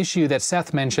was the issue that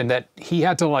Seth mentioned that he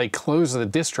had to like close the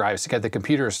disk drives to get the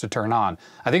computers to turn on.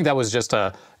 I think that was just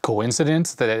a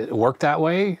coincidence that it worked that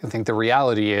way. I think the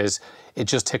reality is it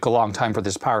just took a long time for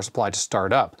this power supply to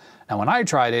start up. Now when I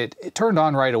tried it, it turned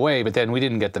on right away, but then we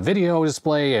didn't get the video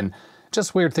display and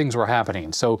just weird things were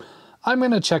happening. So I'm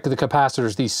going to check the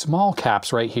capacitors, these small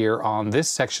caps right here on this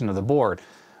section of the board.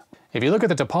 If you look at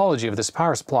the topology of this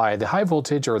power supply, the high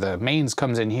voltage or the mains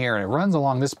comes in here and it runs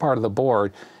along this part of the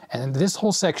board, and this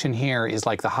whole section here is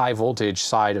like the high voltage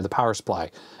side of the power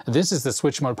supply. This is the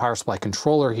switch mode power supply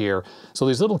controller here. So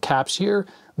these little caps here,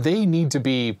 they need to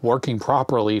be working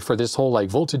properly for this whole like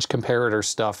voltage comparator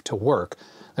stuff to work.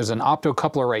 There's an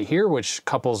optocoupler right here which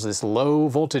couples this low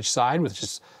voltage side, which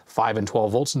is 5 and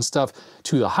 12 volts and stuff,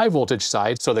 to the high voltage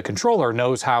side, so the controller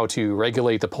knows how to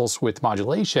regulate the pulse width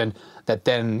modulation that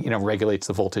then, regulates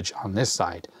the voltage on this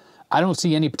side. I don't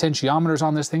see any potentiometers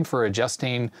on this thing for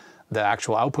adjusting the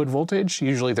actual output voltage.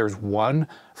 Usually there's one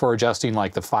for adjusting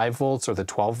like the 5 volts or the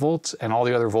 12 volts, and all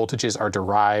the other voltages are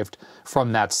derived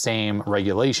from that same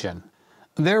regulation.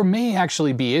 There may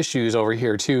actually be issues over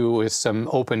here too with some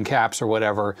open caps or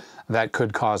whatever that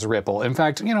could cause ripple. In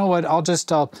fact, you know what,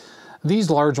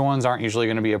 these large ones aren't usually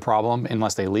going to be a problem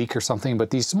unless they leak or something, but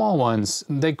these small ones,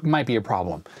 they might be a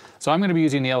problem. So I'm going to be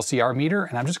using the LCR meter,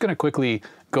 and I'm just going to quickly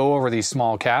go over these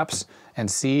small caps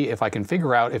and see if I can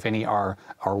figure out if any are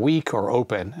weak or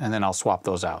open, and then I'll swap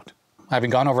those out. Having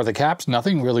gone over the caps,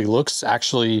 nothing really looks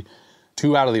actually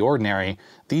too out of the ordinary.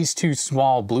 These 2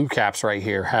 small blue caps right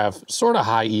here have sort of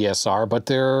high ESR, but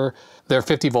they're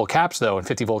 50 volt caps though, and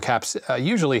 50 volt caps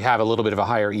usually have a little bit of a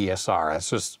higher ESR. That's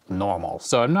just normal.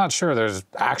 So I'm not sure there's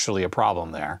actually a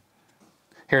problem there.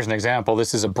 Here's an example.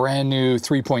 This is a brand new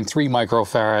 3.3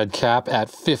 microfarad cap at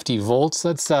 50 volts.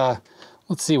 Let's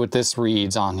see what this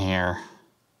reads on here.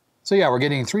 So yeah, we're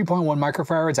getting 3.1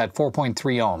 microfarads at 4.3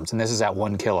 ohms, and this is at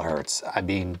 1 kilohertz. I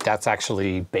mean, that's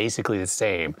actually basically the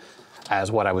same as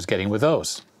what I was getting with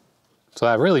those. So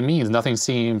that really means nothing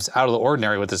seems out of the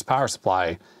ordinary with this power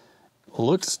supply.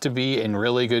 Looks to be in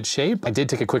really good shape. I did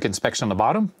take a quick inspection on the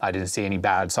bottom. I didn't see any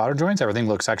bad solder joints. Everything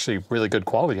looks actually really good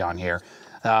quality on here.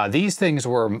 These things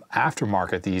were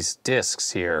aftermarket, these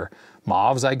discs here.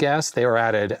 Mauves, I guess. They were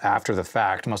added after the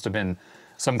fact. Must have been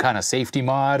some kind of safety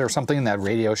mod or something that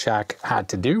Radio Shack had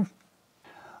to do.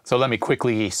 So let me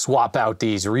quickly swap out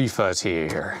these refas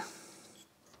here.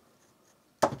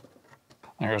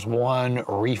 There's one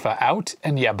refa out.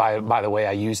 And yeah, by the way,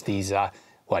 I use these,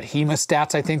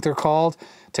 hemostats, I think they're called,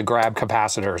 to grab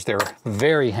capacitors. They're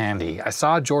very handy. I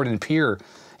saw Jordan Peer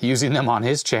using them on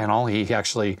his channel. He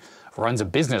actually runs a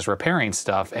business repairing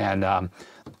stuff. And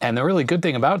the really good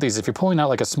thing about these, if you're pulling out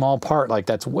like a small part like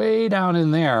that's way down in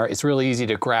there, it's really easy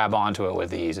to grab onto it with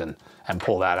these and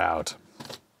pull that out.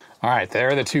 All right, there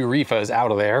are the 2 refas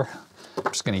out of there.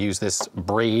 I'm just going to use this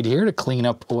braid here to clean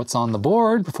up what's on the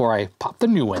board before I pop the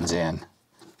new ones in.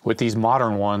 With these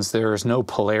modern ones, there's no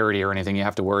polarity or anything you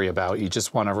have to worry about. You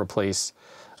just want to replace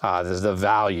the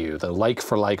value, the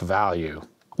like-for-like value.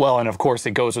 Well, and of course,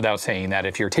 it goes without saying that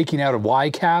if you're taking out a Y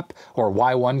cap or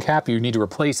Y1 cap, you need to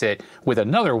replace it with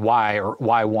another Y or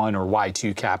Y1 or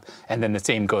Y2 cap, and then the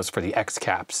same goes for the X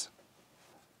caps.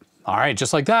 All right,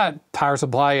 just like that, power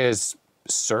supply is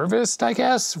serviced, I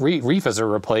guess. Refas are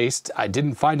replaced. I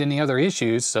didn't find any other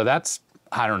issues, so that's,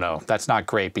 I don't know, that's not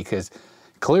great because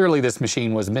clearly this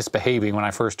machine was misbehaving when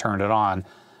I first turned it on.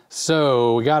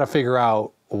 So we got to figure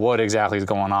out what exactly is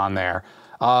going on there.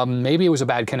 Maybe it was a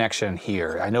bad connection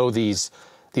here. I know these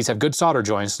have good solder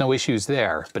joints, no issues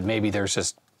there, but maybe there's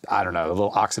just, I don't know, a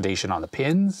little oxidation on the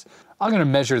pins. I'm going to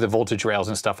measure the voltage rails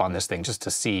and stuff on this thing just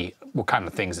to see what kind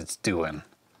of things it's doing.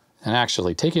 And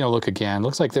actually, taking a look again,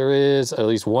 looks like there is at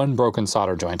least one broken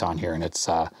solder joint on here, and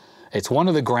it's one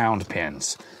of the ground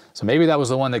pins. So maybe that was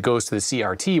the one that goes to the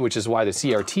CRT, which is why the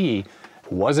CRT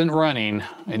wasn't running,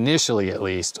 initially at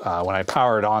least, when I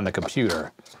powered on the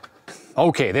computer.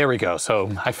 Okay, there we go.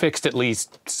 So I fixed at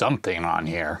least something on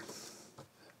here.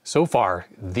 So far,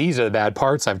 these are the bad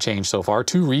parts I've changed so far.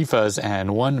 2 refas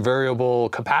and 1 variable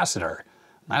capacitor.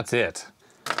 That's it.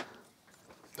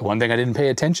 The one thing I didn't pay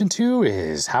attention to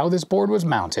is how this board was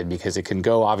mounted, because it can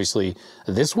go obviously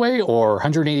this way or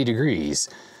 180 degrees.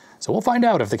 So we'll find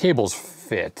out if the cables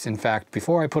fit. In fact,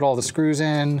 before I put all the screws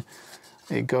in,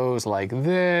 it goes like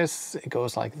this, it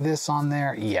goes like this on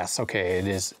there. Yes, okay, it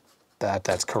is.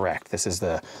 That's correct. This is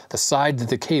the side that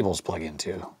the cables plug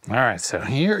into. All right, so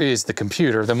here is the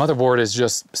computer. The motherboard is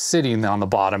just sitting on the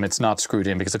bottom. It's not screwed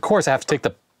in because of course I have to take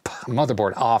the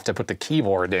motherboard off to put the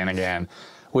keyboard in again,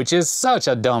 which is such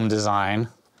a dumb design.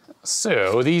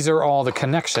 So these are all the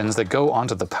connections that go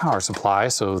onto the power supply.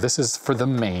 So this is for the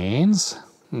mains.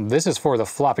 This is for the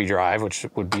floppy drive, which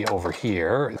would be over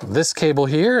here. This cable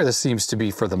here, this seems to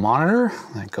be for the monitor.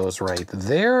 That goes right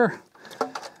there.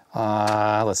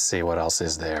 Let's see, what else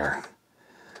is there?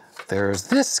 There's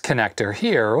this connector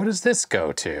here. What does this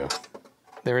go to?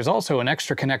 There is also an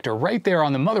extra connector right there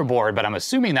on the motherboard, but I'm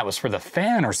assuming that was for the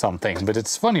fan or something. But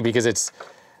it's funny because it's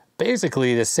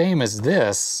basically the same as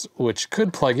this, which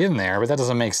could plug in there, but that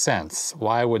doesn't make sense.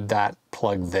 Why would that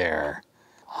plug there?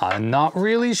 I'm not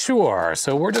really sure,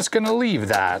 so we're just gonna leave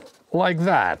that like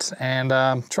that and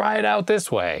try it out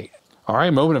this way. All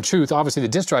right, moment of truth. Obviously the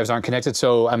disk drives aren't connected,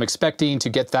 so I'm expecting to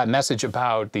get that message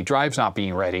about the drives not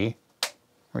being ready.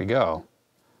 There we go.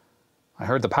 I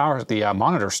heard the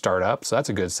monitor start up, so that's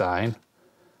a good sign.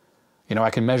 You know, I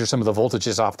can measure some of the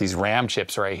voltages off these RAM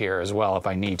chips right here as well if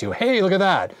I need to. Hey, look at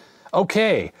that.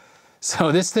 Okay,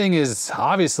 so this thing is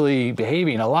obviously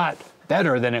behaving a lot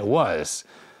better than it was.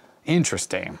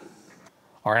 Interesting.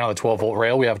 All right, on the 12-volt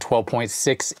rail, we have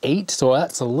 12.68, so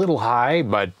that's a little high,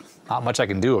 but not much I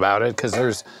can do about it because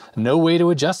there's no way to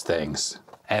adjust things.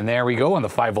 And there we go on the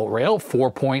 5-volt rail,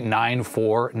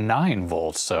 4.949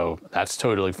 volts, so that's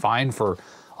totally fine for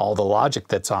all the logic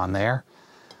that's on there.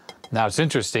 Now it's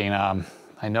interesting, I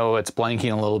know it's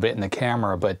blanking a little bit in the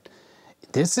camera, but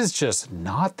this is just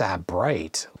not that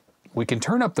bright. We can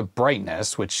turn up the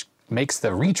brightness, which makes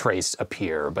the retrace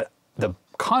appear, but the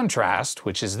contrast,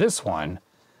 which is this one,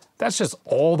 that's just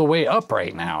all the way up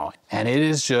right now. And it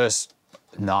is just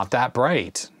not that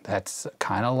bright. That's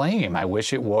kind of lame. I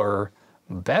wish it were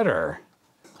better.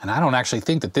 And I don't actually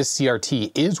think that this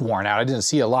CRT is worn out. I didn't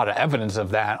see a lot of evidence of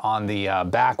that on the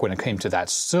back when it came to that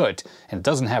soot, and it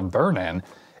doesn't have burn-in.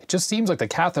 It just seems like the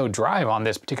cathode drive on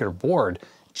this particular board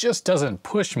just doesn't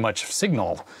push much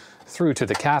signal through to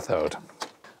the cathode.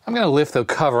 I'm gonna lift the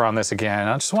cover on this again.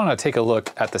 I just wanna take a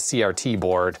look at the CRT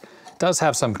board. It does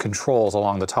have some controls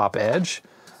along the top edge.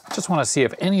 I just wanna see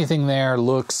if anything there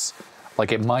looks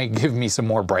like it might give me some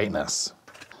more brightness.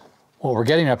 What we're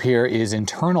getting up here is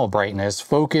internal brightness,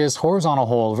 focus, horizontal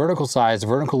hold, vertical size,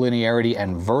 vertical linearity,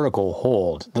 and vertical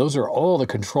hold. Those are all the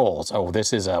controls. Oh,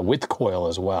 this is a width coil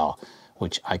as well,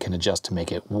 which I can adjust to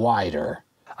make it wider.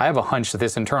 I have a hunch that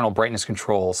this internal brightness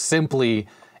control simply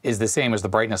is the same as the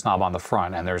brightness knob on the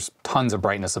front, and there's tons of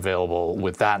brightness available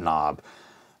with that knob.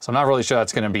 So I'm not really sure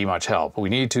that's gonna be much help. We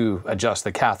need to adjust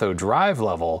the cathode drive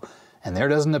level, and there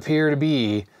doesn't appear to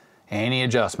be any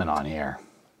adjustment on here.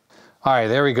 All right,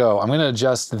 there we go. I'm gonna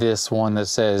adjust this one that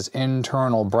says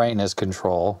internal brightness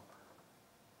control.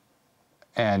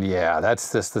 And yeah,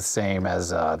 that's just the same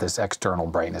as this external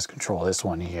brightness control, this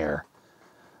one here.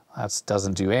 That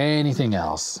doesn't do anything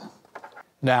else.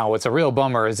 Now, what's a real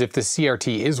bummer is if the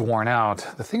CRT is worn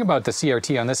out, the thing about the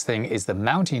CRT on this thing is the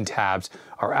mounting tabs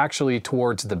are actually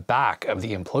towards the back of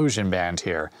the implosion band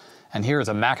here. And here is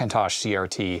a Macintosh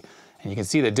CRT, and you can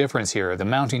see the difference here. The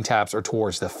mounting tabs are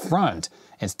towards the front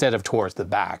instead of towards the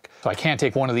back. So I can't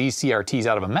take one of these CRTs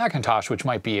out of a Macintosh, which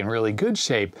might be in really good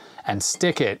shape, and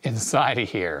stick it inside of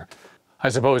here. I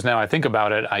suppose now I think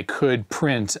about it, I could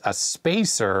print a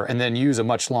spacer and then use a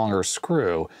much longer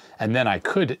screw, and then I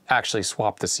could actually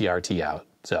swap the CRT out.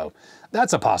 So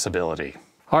that's a possibility.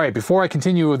 All right, before I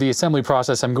continue with the assembly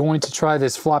process, I'm going to try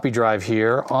this floppy drive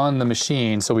here on the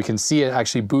machine so we can see it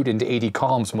actually boot into 80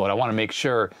 columns mode. I want to make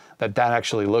sure that that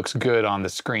actually looks good on the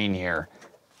screen here.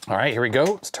 All right, here we go.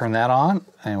 Let's turn that on,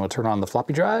 and we'll turn on the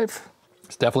floppy drive.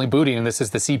 It's definitely booting, and this is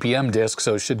the CPM disk,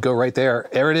 so it should go right there.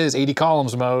 There it is, 80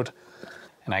 columns mode.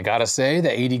 And I gotta say,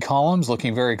 the 80 columns,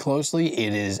 looking very closely,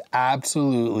 it is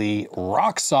absolutely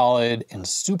rock solid and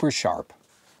super sharp.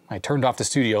 I turned off the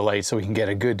studio light so we can get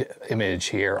a good image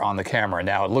here on the camera.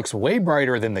 Now it looks way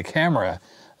brighter than the camera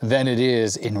than it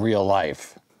is in real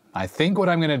life. I think what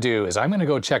I'm gonna do is I'm gonna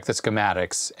go check the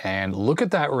schematics and look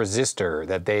at that resistor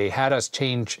that they had us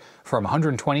change from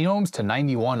 120 ohms to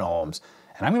 91 ohms.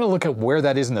 And I'm gonna look at where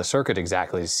that is in the circuit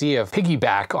exactly to see if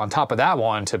piggyback on top of that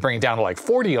one to bring it down to like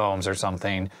 40 ohms or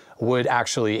something would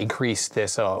actually increase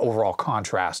this overall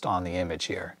contrast on the image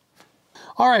here.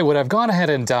 All right, what I've gone ahead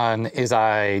and done is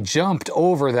I jumped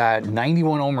over that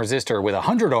 91 ohm resistor with a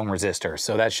 100 ohm resistor.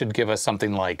 So that should give us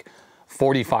something like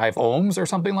 45 ohms or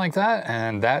something like that.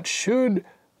 And that should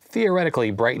theoretically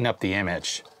brighten up the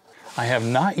image. I have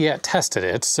not yet tested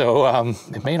it, so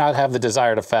it may not have the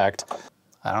desired effect.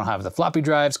 I don't have the floppy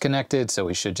drives connected, so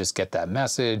we should just get that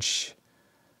message.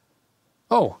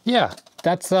 Oh, yeah,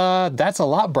 that's a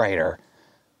lot brighter.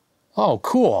 Oh,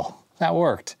 cool, that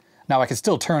worked. Now I can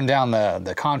still turn down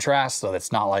the contrast, so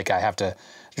it's not like I have to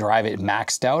drive it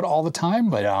maxed out all the time,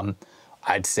 but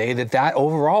I'd say that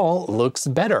overall looks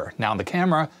better. Now on the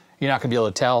camera, you're not gonna be able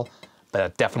to tell, but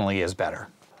it definitely is better.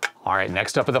 All right,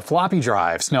 next up are the floppy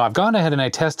drives. Now I've gone ahead and I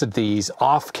tested these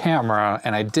off camera,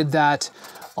 and I did that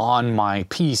on my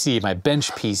PC, my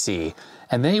bench PC,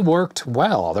 and they worked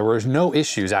well. There was no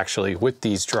issues actually with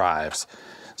these drives.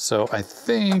 So I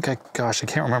think, gosh, I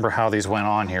can't remember how these went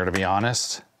on here, to be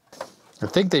honest. I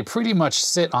think they pretty much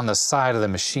sit on the side of the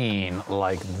machine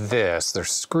like this.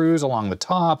 There's screws along the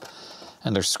top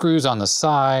and there's screws on the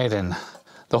side, and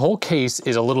the whole case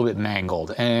is a little bit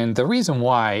mangled. And the reason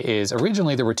why is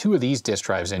originally there were 2 of these disk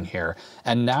drives in here,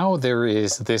 and now there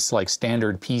is this like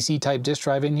standard PC type disk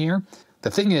drive in here. The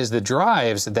thing is, the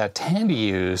drives that Tandy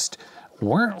used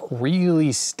weren't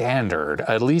really standard,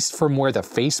 at least from where the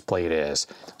faceplate is.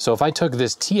 So if I took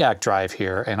this TAC drive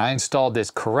here and I installed this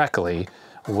correctly,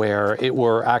 where it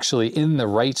were actually in the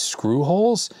right screw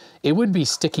holes, it would be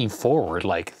sticking forward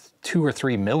like 2 or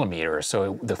 3 millimeters,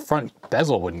 so the front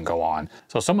bezel wouldn't go on.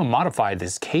 So someone modified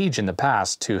this cage in the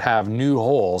past to have new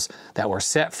holes that were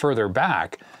set further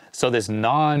back, so this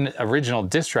non-original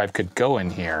disk drive could go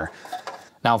in here.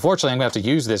 Now, unfortunately, I'm gonna have to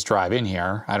use this drive in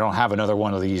here. I don't have another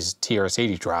one of these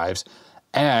TRS-80 drives,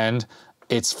 and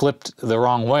it's flipped the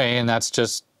wrong way, and that's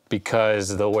just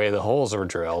because of the way the holes are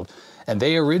drilled. And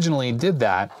they originally did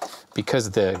that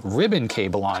because the ribbon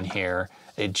cable on here,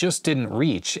 it just didn't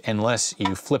reach unless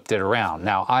you flipped it around.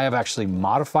 Now, I have actually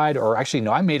modified, or actually,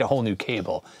 no, I made a whole new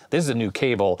cable. This is a new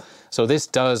cable, so this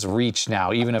does reach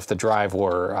now, even if the drive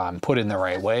were put in the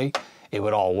right way. It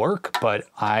would all work, but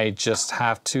I just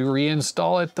have to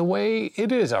reinstall it the way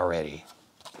it is already.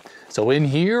 So in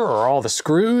here are all the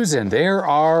screws, and there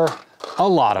are a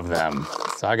lot of them.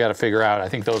 So I gotta figure out, I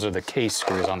think those are the case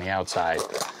screws on the outside.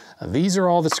 These are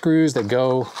all the screws that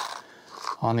go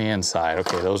on the inside.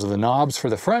 Okay, those are the knobs for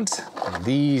the front, and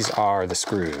these are the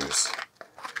screws.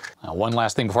 Now, one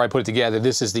last thing before I put it together,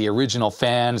 this is the original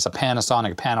fan. It's a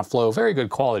Panasonic Panaflow, very good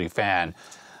quality fan,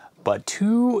 but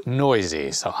too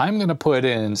noisy. So I'm gonna put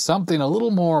in something a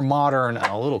little more modern and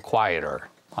a little quieter.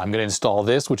 I'm gonna install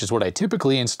this, which is what I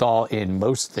typically install in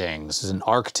most things. This is an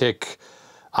Arctic,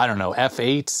 I don't know,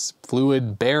 F8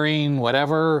 fluid bearing,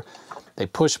 whatever. They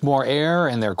push more air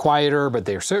and they're quieter, but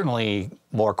they're certainly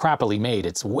more crappily made.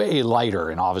 It's way lighter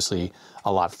and obviously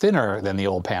a lot thinner than the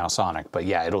old Panasonic, but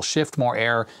yeah, it'll shift more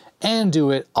air and do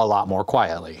it a lot more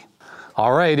quietly.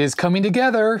 All right, it's coming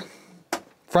together.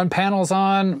 Front panel's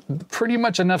on, pretty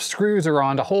much enough screws are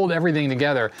on to hold everything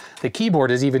together. The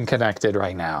keyboard is even connected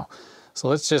right now. So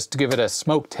let's just give it a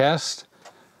smoke test.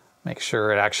 Make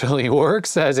sure it actually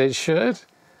works as it should.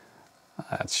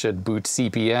 That should boot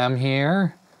CPM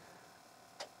here.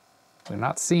 We're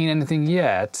not seeing anything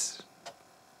yet.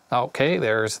 Okay,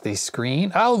 there's the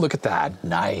screen. Oh, look at that,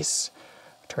 nice.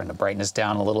 Turn the brightness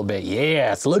down a little bit.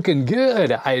 Yeah, it's looking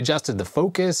good. I adjusted the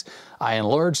focus. I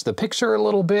enlarged the picture a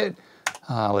little bit.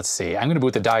 Let's see, I'm gonna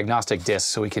boot the diagnostic disc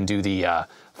so we can do the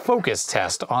focus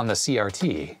test on the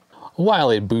CRT. While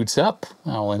it boots up,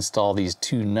 I'll install these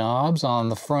 2 knobs on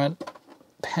the front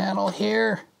panel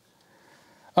here.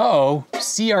 Uh-oh,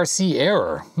 CRC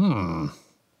error.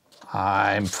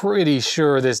 I'm pretty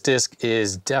sure this disc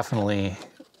is definitely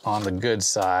on the good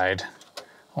side.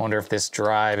 I wonder if this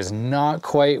drive is not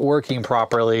quite working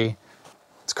properly.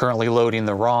 It's currently loading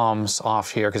the ROMs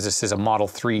off here because this is a Model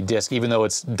 3 disc, even though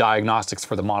it's diagnostics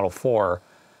for the Model 4.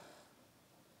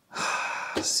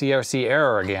 CRC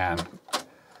error again.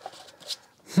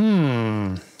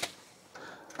 I'm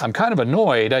kind of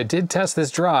annoyed. I did test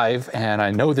this drive, and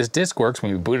I know this disc works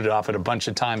when we booted it off it a bunch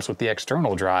of times with the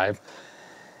external drive.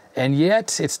 And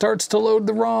yet, it starts to load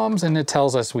the ROMs, and it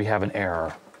tells us we have an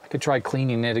error. I could try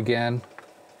cleaning it again.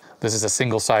 This is a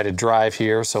single-sided drive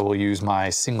here, so we'll use my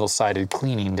single-sided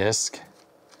cleaning disc.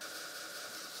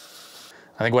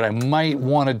 I think what I might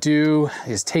want to do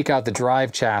is take out the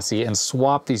drive chassis and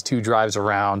swap these 2 drives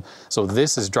around. So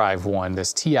this is drive 1,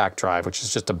 this TAC drive, which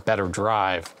is just a better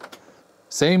drive.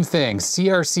 Same thing,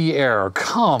 CRC error,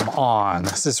 come on,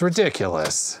 this is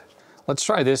ridiculous. Let's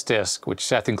try this disc, which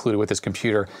Seth included with his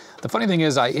computer. The funny thing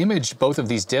is I imaged both of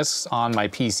these discs on my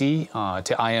PC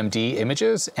to IMD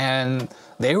images, and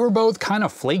they were both kind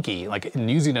of flaky, like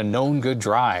using a known good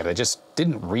drive. It just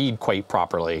didn't read quite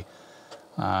properly.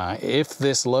 If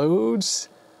this loads,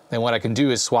 then what I can do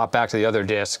is swap back to the other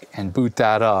disc and boot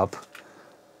that up.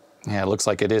 Yeah, it looks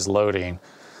like it is loading.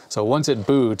 So once it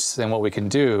boots, then what we can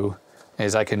do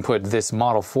is I can put this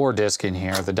Model 4 disc in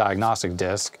here, the diagnostic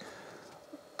disc,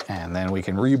 And then we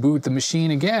can reboot the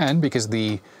machine again because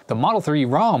the Model 3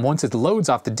 ROM, once it loads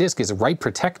off the disk, is write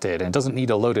protected and doesn't need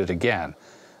to load it again.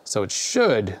 So it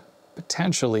should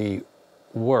potentially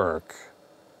work.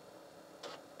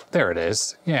 There it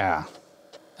is, yeah.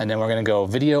 And then we're gonna go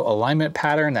video alignment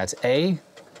pattern, that's A.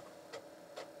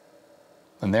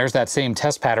 And there's that same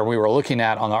test pattern we were looking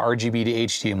at on the RGB to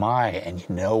HDMI. And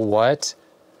you know what?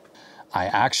 I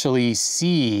actually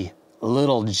see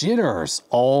little jitters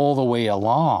all the way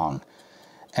along.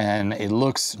 And it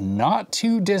looks not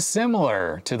too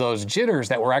dissimilar to those jitters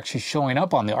that were actually showing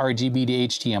up on the RGB to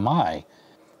HDMI.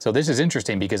 So this is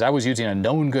interesting because I was using a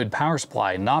known good power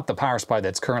supply, not the power supply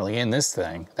that's currently in this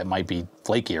thing that might be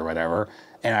flaky or whatever.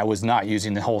 And I was not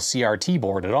using the whole CRT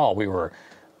board at all. We were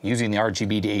using the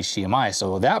RGB to HDMI.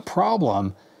 So that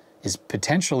problem is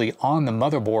potentially on the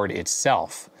motherboard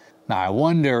itself. Now I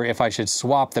wonder if I should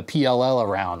swap the PLL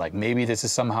around, like maybe this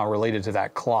is somehow related to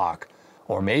that clock,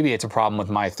 or maybe it's a problem with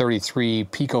my 33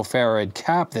 picofarad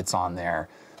cap that's on there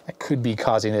that could be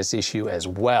causing this issue as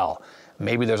well.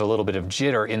 Maybe there's a little bit of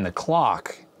jitter in the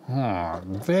clock.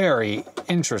 Very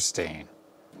interesting.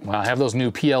 Well, I have those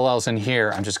new PLLs in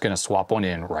here. I'm just gonna swap one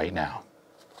in right now.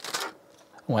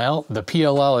 Well, the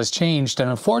PLL has changed, and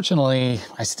unfortunately,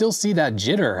 I still see that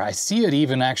jitter. I see it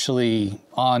even actually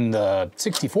on the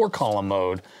 64 column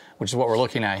mode, which is what we're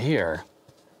looking at here.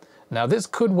 Now, this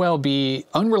could well be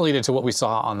unrelated to what we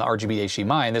saw on the RGB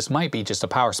HDMI, and this might be just a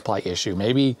power supply issue.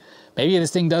 Maybe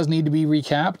this thing does need to be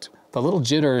recapped. The little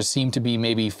jitters seem to be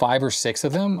maybe 5 or 6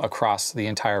 of them across the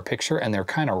entire picture, and they're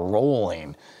kind of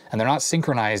rolling, and they're not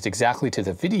synchronized exactly to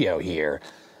the video here.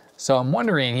 So I'm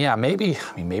wondering, yeah, maybe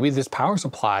this power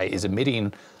supply is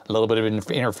emitting a little bit of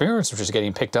interference, which is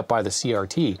getting picked up by the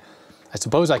CRT. I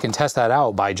suppose I can test that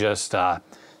out by just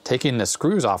taking the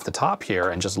screws off the top here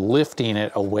and just lifting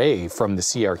it away from the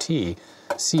CRT,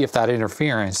 see if that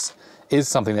interference is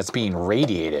something that's being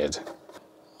radiated.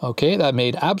 Okay, that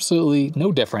made absolutely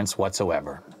no difference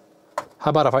whatsoever. How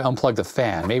about if I unplug the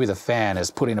fan? Maybe the fan is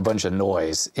putting a bunch of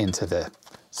noise into the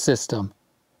system.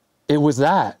 It was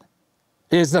that.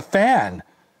 Is the fan.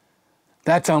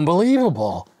 That's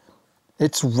unbelievable.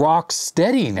 It's rock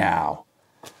steady now.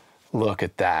 Look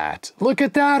at that. Look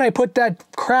at that. I put that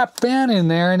crap fan in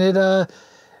there and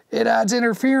it adds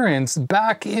interference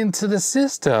back into the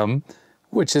system,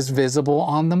 which is visible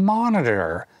on the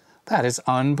monitor. That is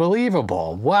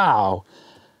unbelievable. Wow.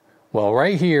 Well,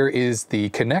 right here is the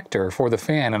connector for the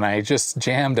fan, and I just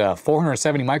jammed a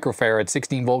 470 microfarad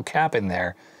 16 volt cap in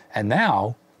there, and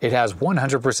now it has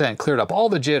 100% cleared up all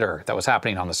the jitter that was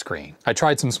happening on the screen. I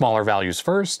tried some smaller values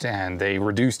first and they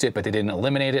reduced it, but they didn't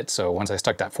eliminate it. So once I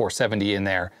stuck that 470 in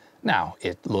there, now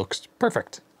it looks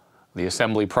perfect. The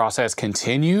assembly process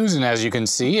continues, and as you can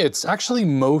see, it's actually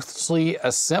mostly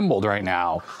assembled right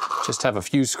now. Just have a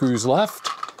few screws left.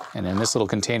 And in this little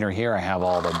container here, I have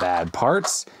all the bad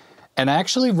parts. And I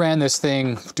actually ran this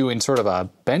thing doing sort of a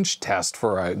bench test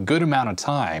for a good amount of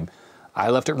time. I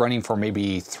left it running for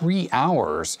maybe 3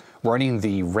 hours, running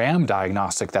the RAM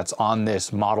diagnostic that's on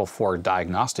this Model 4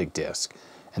 diagnostic disc.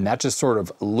 And that just sort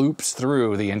of loops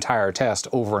through the entire test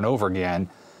over and over again,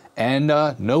 and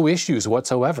no issues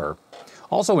whatsoever.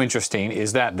 Also interesting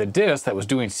is that the disc that was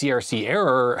doing CRC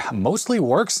error mostly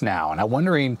works now, and I'm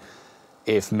wondering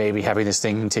if maybe having this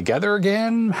thing together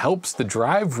again helps the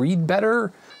drive read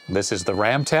better. This is the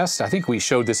RAM test. I think we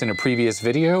showed this in a previous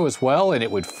video as well, and it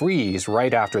would freeze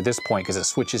right after this point because it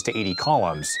switches to 80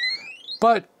 columns.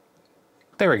 But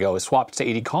there we go, it swapped to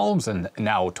 80 columns and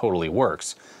now it totally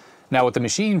works. Now with the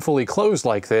machine fully closed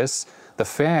like this, the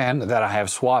fan that I have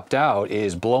swapped out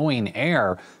is blowing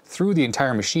air through the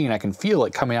entire machine. I can feel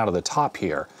it coming out of the top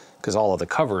here because all of the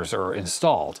covers are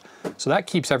installed. So that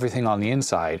keeps everything on the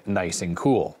inside nice and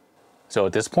cool. So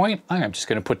at this point, I am just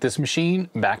gonna put this machine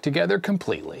back together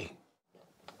completely.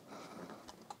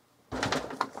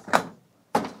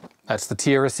 That's the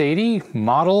TRS-80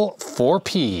 Model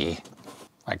 4P.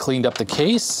 I cleaned up the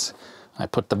case, I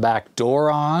put the back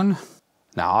door on.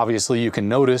 Now obviously you can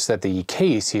notice that the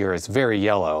case here is very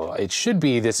yellow. It should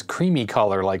be this creamy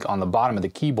color like on the bottom of the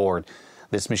keyboard.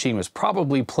 This machine was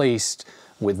probably placed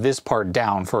with this part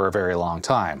down for a very long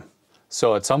time.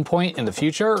 So at some point in the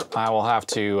future, I will have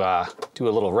to do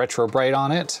a little retro bright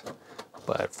on it.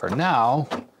 But for now,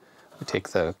 we take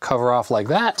the cover off like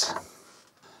that.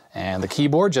 And the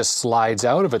keyboard just slides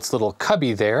out of its little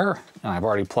cubby there. And I've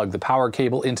already plugged the power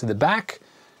cable into the back.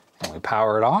 And we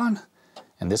power it on.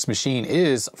 And this machine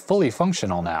is fully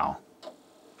functional now.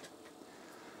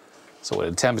 So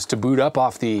it attempts to boot up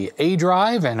off the A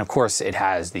drive, and of course it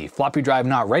has the floppy drive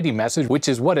not ready message, which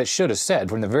is what it should have said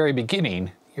from the very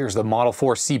beginning. Here's the Model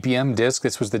 4 CPM disc.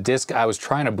 This was the disc I was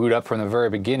trying to boot up from the very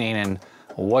beginning and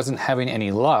wasn't having any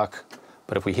luck.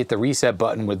 But if we hit the reset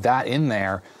button with that in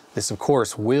there, this of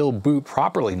course will boot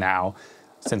properly now,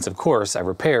 since of course I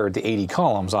repaired the 80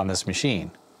 columns on this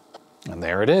machine. And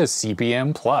there it is,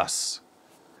 CPM Plus.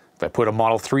 If I put a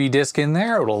Model 3 disc in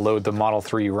there, it'll load the Model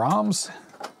 3 ROMs.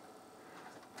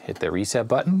 Hit the reset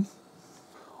button.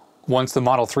 Once the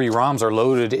Model 3 ROMs are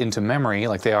loaded into memory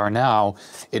like they are now,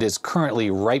 it is currently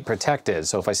write protected.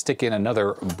 So if I stick in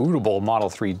another bootable Model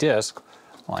 3 disc,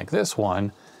 like this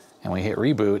one, and we hit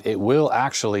reboot, it will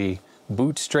actually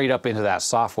boot straight up into that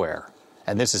software.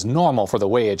 And this is normal for the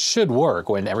way it should work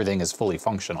when everything is fully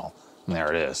functional. And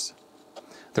there it is.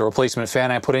 The replacement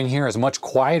fan I put in here is much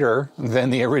quieter than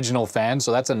the original fan,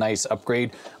 so that's a nice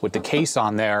upgrade. With the case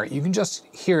on there, you can just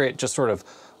hear it just sort of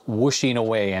whooshing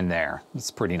away in there. It's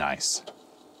pretty nice.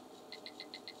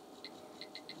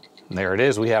 And there it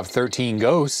is, we have 13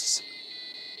 ghosts,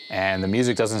 and the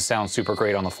music doesn't sound super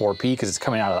great on the 4P because it's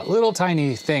coming out of that little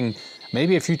tiny thing.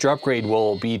 Maybe a future upgrade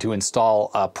will be to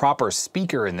install a proper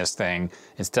speaker in this thing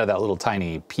instead of that little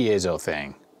tiny piezo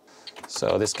thing.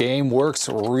 So this game works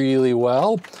really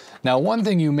well. Now, one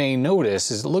thing you may notice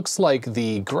is it looks like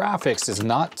the graphics is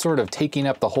not sort of taking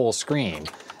up the whole screen.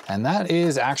 And that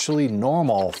is actually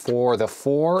normal for the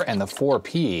 4 and the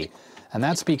 4P. And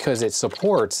that's because it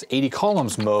supports 80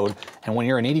 columns mode. And when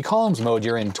you're in 80 columns mode,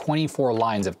 you're in 24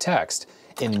 lines of text.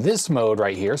 In this mode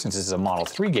right here, since this is a Model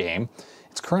 3 game,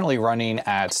 it's currently running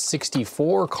at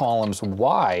 64 columns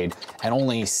wide and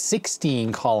only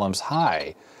 16 columns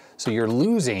high. So you're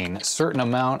losing a certain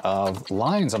amount of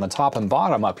lines on the top and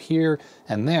bottom up here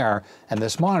and there. And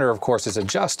this monitor, of course, is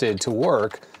adjusted to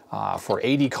work for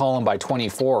 80 column by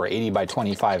 24 or 80 by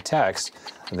 25 text.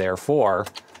 Therefore,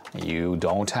 you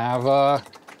don't have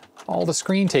all the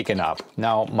screen taken up.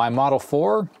 Now, my Model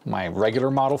 4, my regular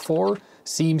Model 4,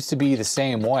 seems to be the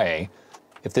same way.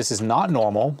 If this is not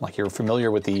normal, like you're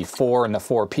familiar with the 4 and the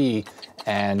 4P,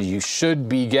 and you should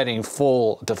be getting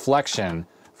full deflection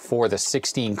for the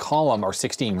 16 column or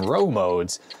 16 row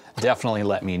modes, definitely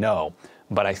let me know.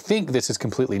 But I think this is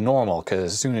completely normal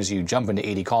because as soon as you jump into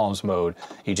 80 columns mode,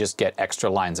 you just get extra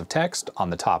lines of text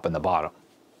on the top and the bottom.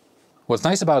 What's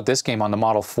nice about this game on the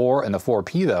Model 4 and the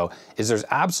 4P though, is there's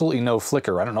absolutely no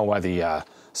flicker. I don't know why the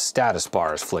status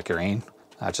bar is flickering.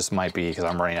 That just might be because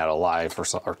I'm running out of life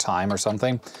or time or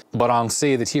something. But on,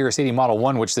 say, the TRS-80 Model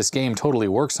 1, which this game totally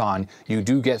works on, you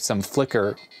do get some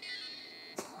flicker.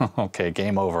 Okay,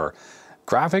 game over.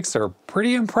 Graphics are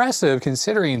pretty impressive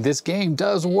considering this game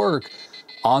does work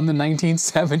on the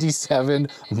 1977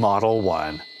 Model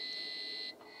 1.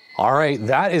 All right,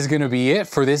 that is gonna be it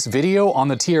for this video on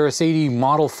the TRS-80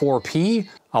 Model 4P.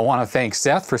 I wanna thank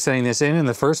Seth for sending this in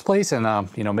the first place, and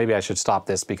you know, maybe I should stop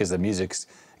this because the music's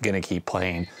gonna keep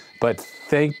playing. But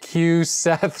thank you,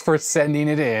 Seth, for sending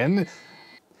it in.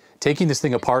 Taking this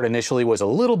thing apart initially was a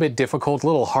little bit difficult, a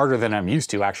little harder than I'm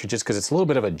used to actually, just because it's a little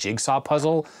bit of a jigsaw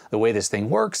puzzle, the way this thing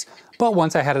works. But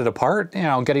once I had it apart, you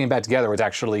know, getting it back together was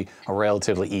actually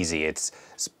relatively easy. It's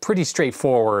pretty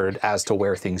straightforward as to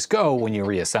where things go when you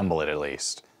reassemble it, at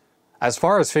least. As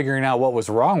far as figuring out what was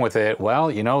wrong with it,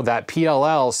 well, you know, that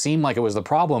PLL seemed like it was the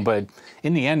problem, but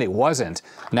in the end it wasn't.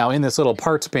 Now in this little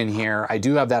parts bin here, I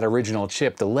do have that original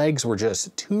chip. The legs were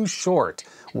just too short.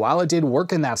 While it did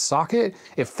work in that socket,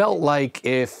 it felt like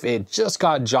if it just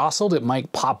got jostled, it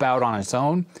might pop out on its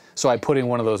own. So I put in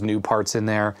one of those new parts in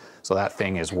there, so that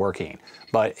thing is working.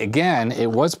 But again,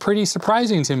 it was pretty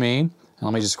surprising to me.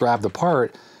 Let me just grab the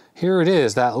part. Here it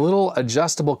is, that little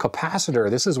adjustable capacitor.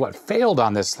 This is what failed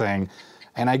on this thing.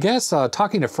 And I guess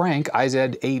talking to Frank,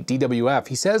 IZ8DWF,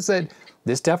 he says that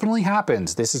this definitely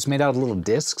happens. This is made out of little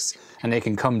discs and they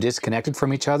can come disconnected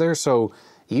from each other. So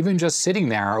even just sitting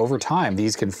there over time,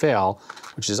 these can fail,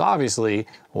 which is obviously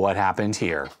what happened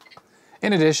here.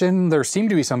 In addition, there seemed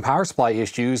to be some power supply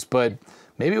issues, but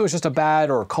maybe it was just a bad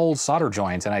or cold solder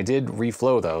joint, and I did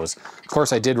reflow those. Of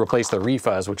course, I did replace the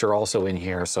refas, which are also in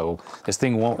here, so this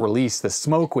thing won't release the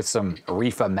smoke with some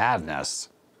refa madness.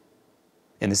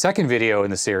 In the second video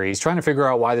in the series, trying to figure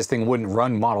out why this thing wouldn't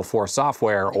run Model 4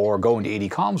 software or go into 80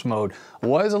 columns mode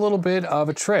was a little bit of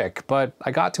a trick, but I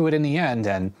got to it in the end,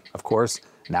 and of course,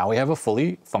 now we have a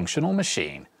fully functional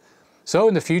machine. So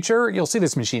in the future, you'll see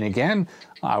this machine again.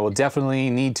 I will definitely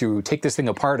need to take this thing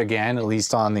apart again, at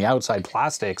least on the outside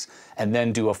plastics, and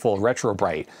then do a full retro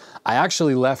bright. I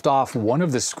actually left off one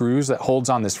of the screws that holds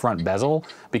on this front bezel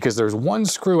because there's one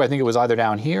screw, I think it was either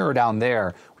down here or down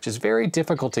there, which is very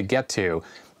difficult to get to.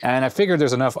 And I figured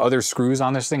there's enough other screws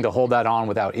on this thing to hold that on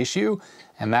without issue.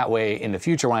 And that way, in the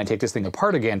future, when I take this thing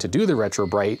apart again to do the retro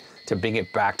bright, to bring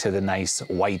it back to the nice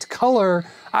white color,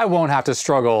 I won't have to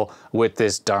struggle with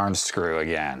this darn screw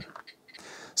again.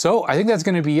 So I think that's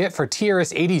gonna be it for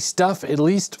TRS-80 stuff, at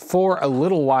least for a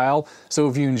little while. So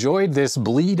if you enjoyed this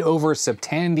bleed over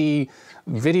Septandy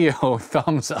video,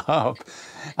 thumbs up.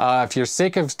 If you're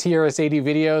sick of TRS-80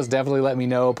 videos, definitely let me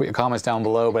know, put your comments down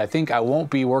below, but I think I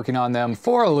won't be working on them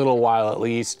for a little while at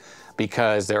least,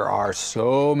 because there are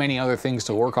so many other things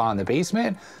to work on in the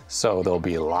basement, so there'll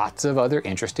be lots of other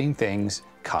interesting things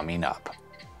coming up.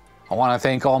 I want to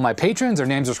thank all my patrons. Their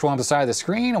names are scrolling up the side of the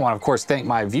screen. I want to, of course, thank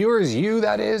my viewers, you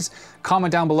that is. Comment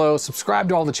down below, subscribe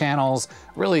to all the channels.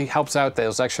 Really helps out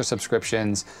those extra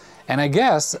subscriptions. And I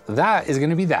guess that is going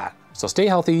to be that. So stay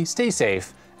healthy, stay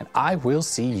safe, and I will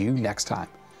see you next time.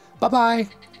 Bye-bye.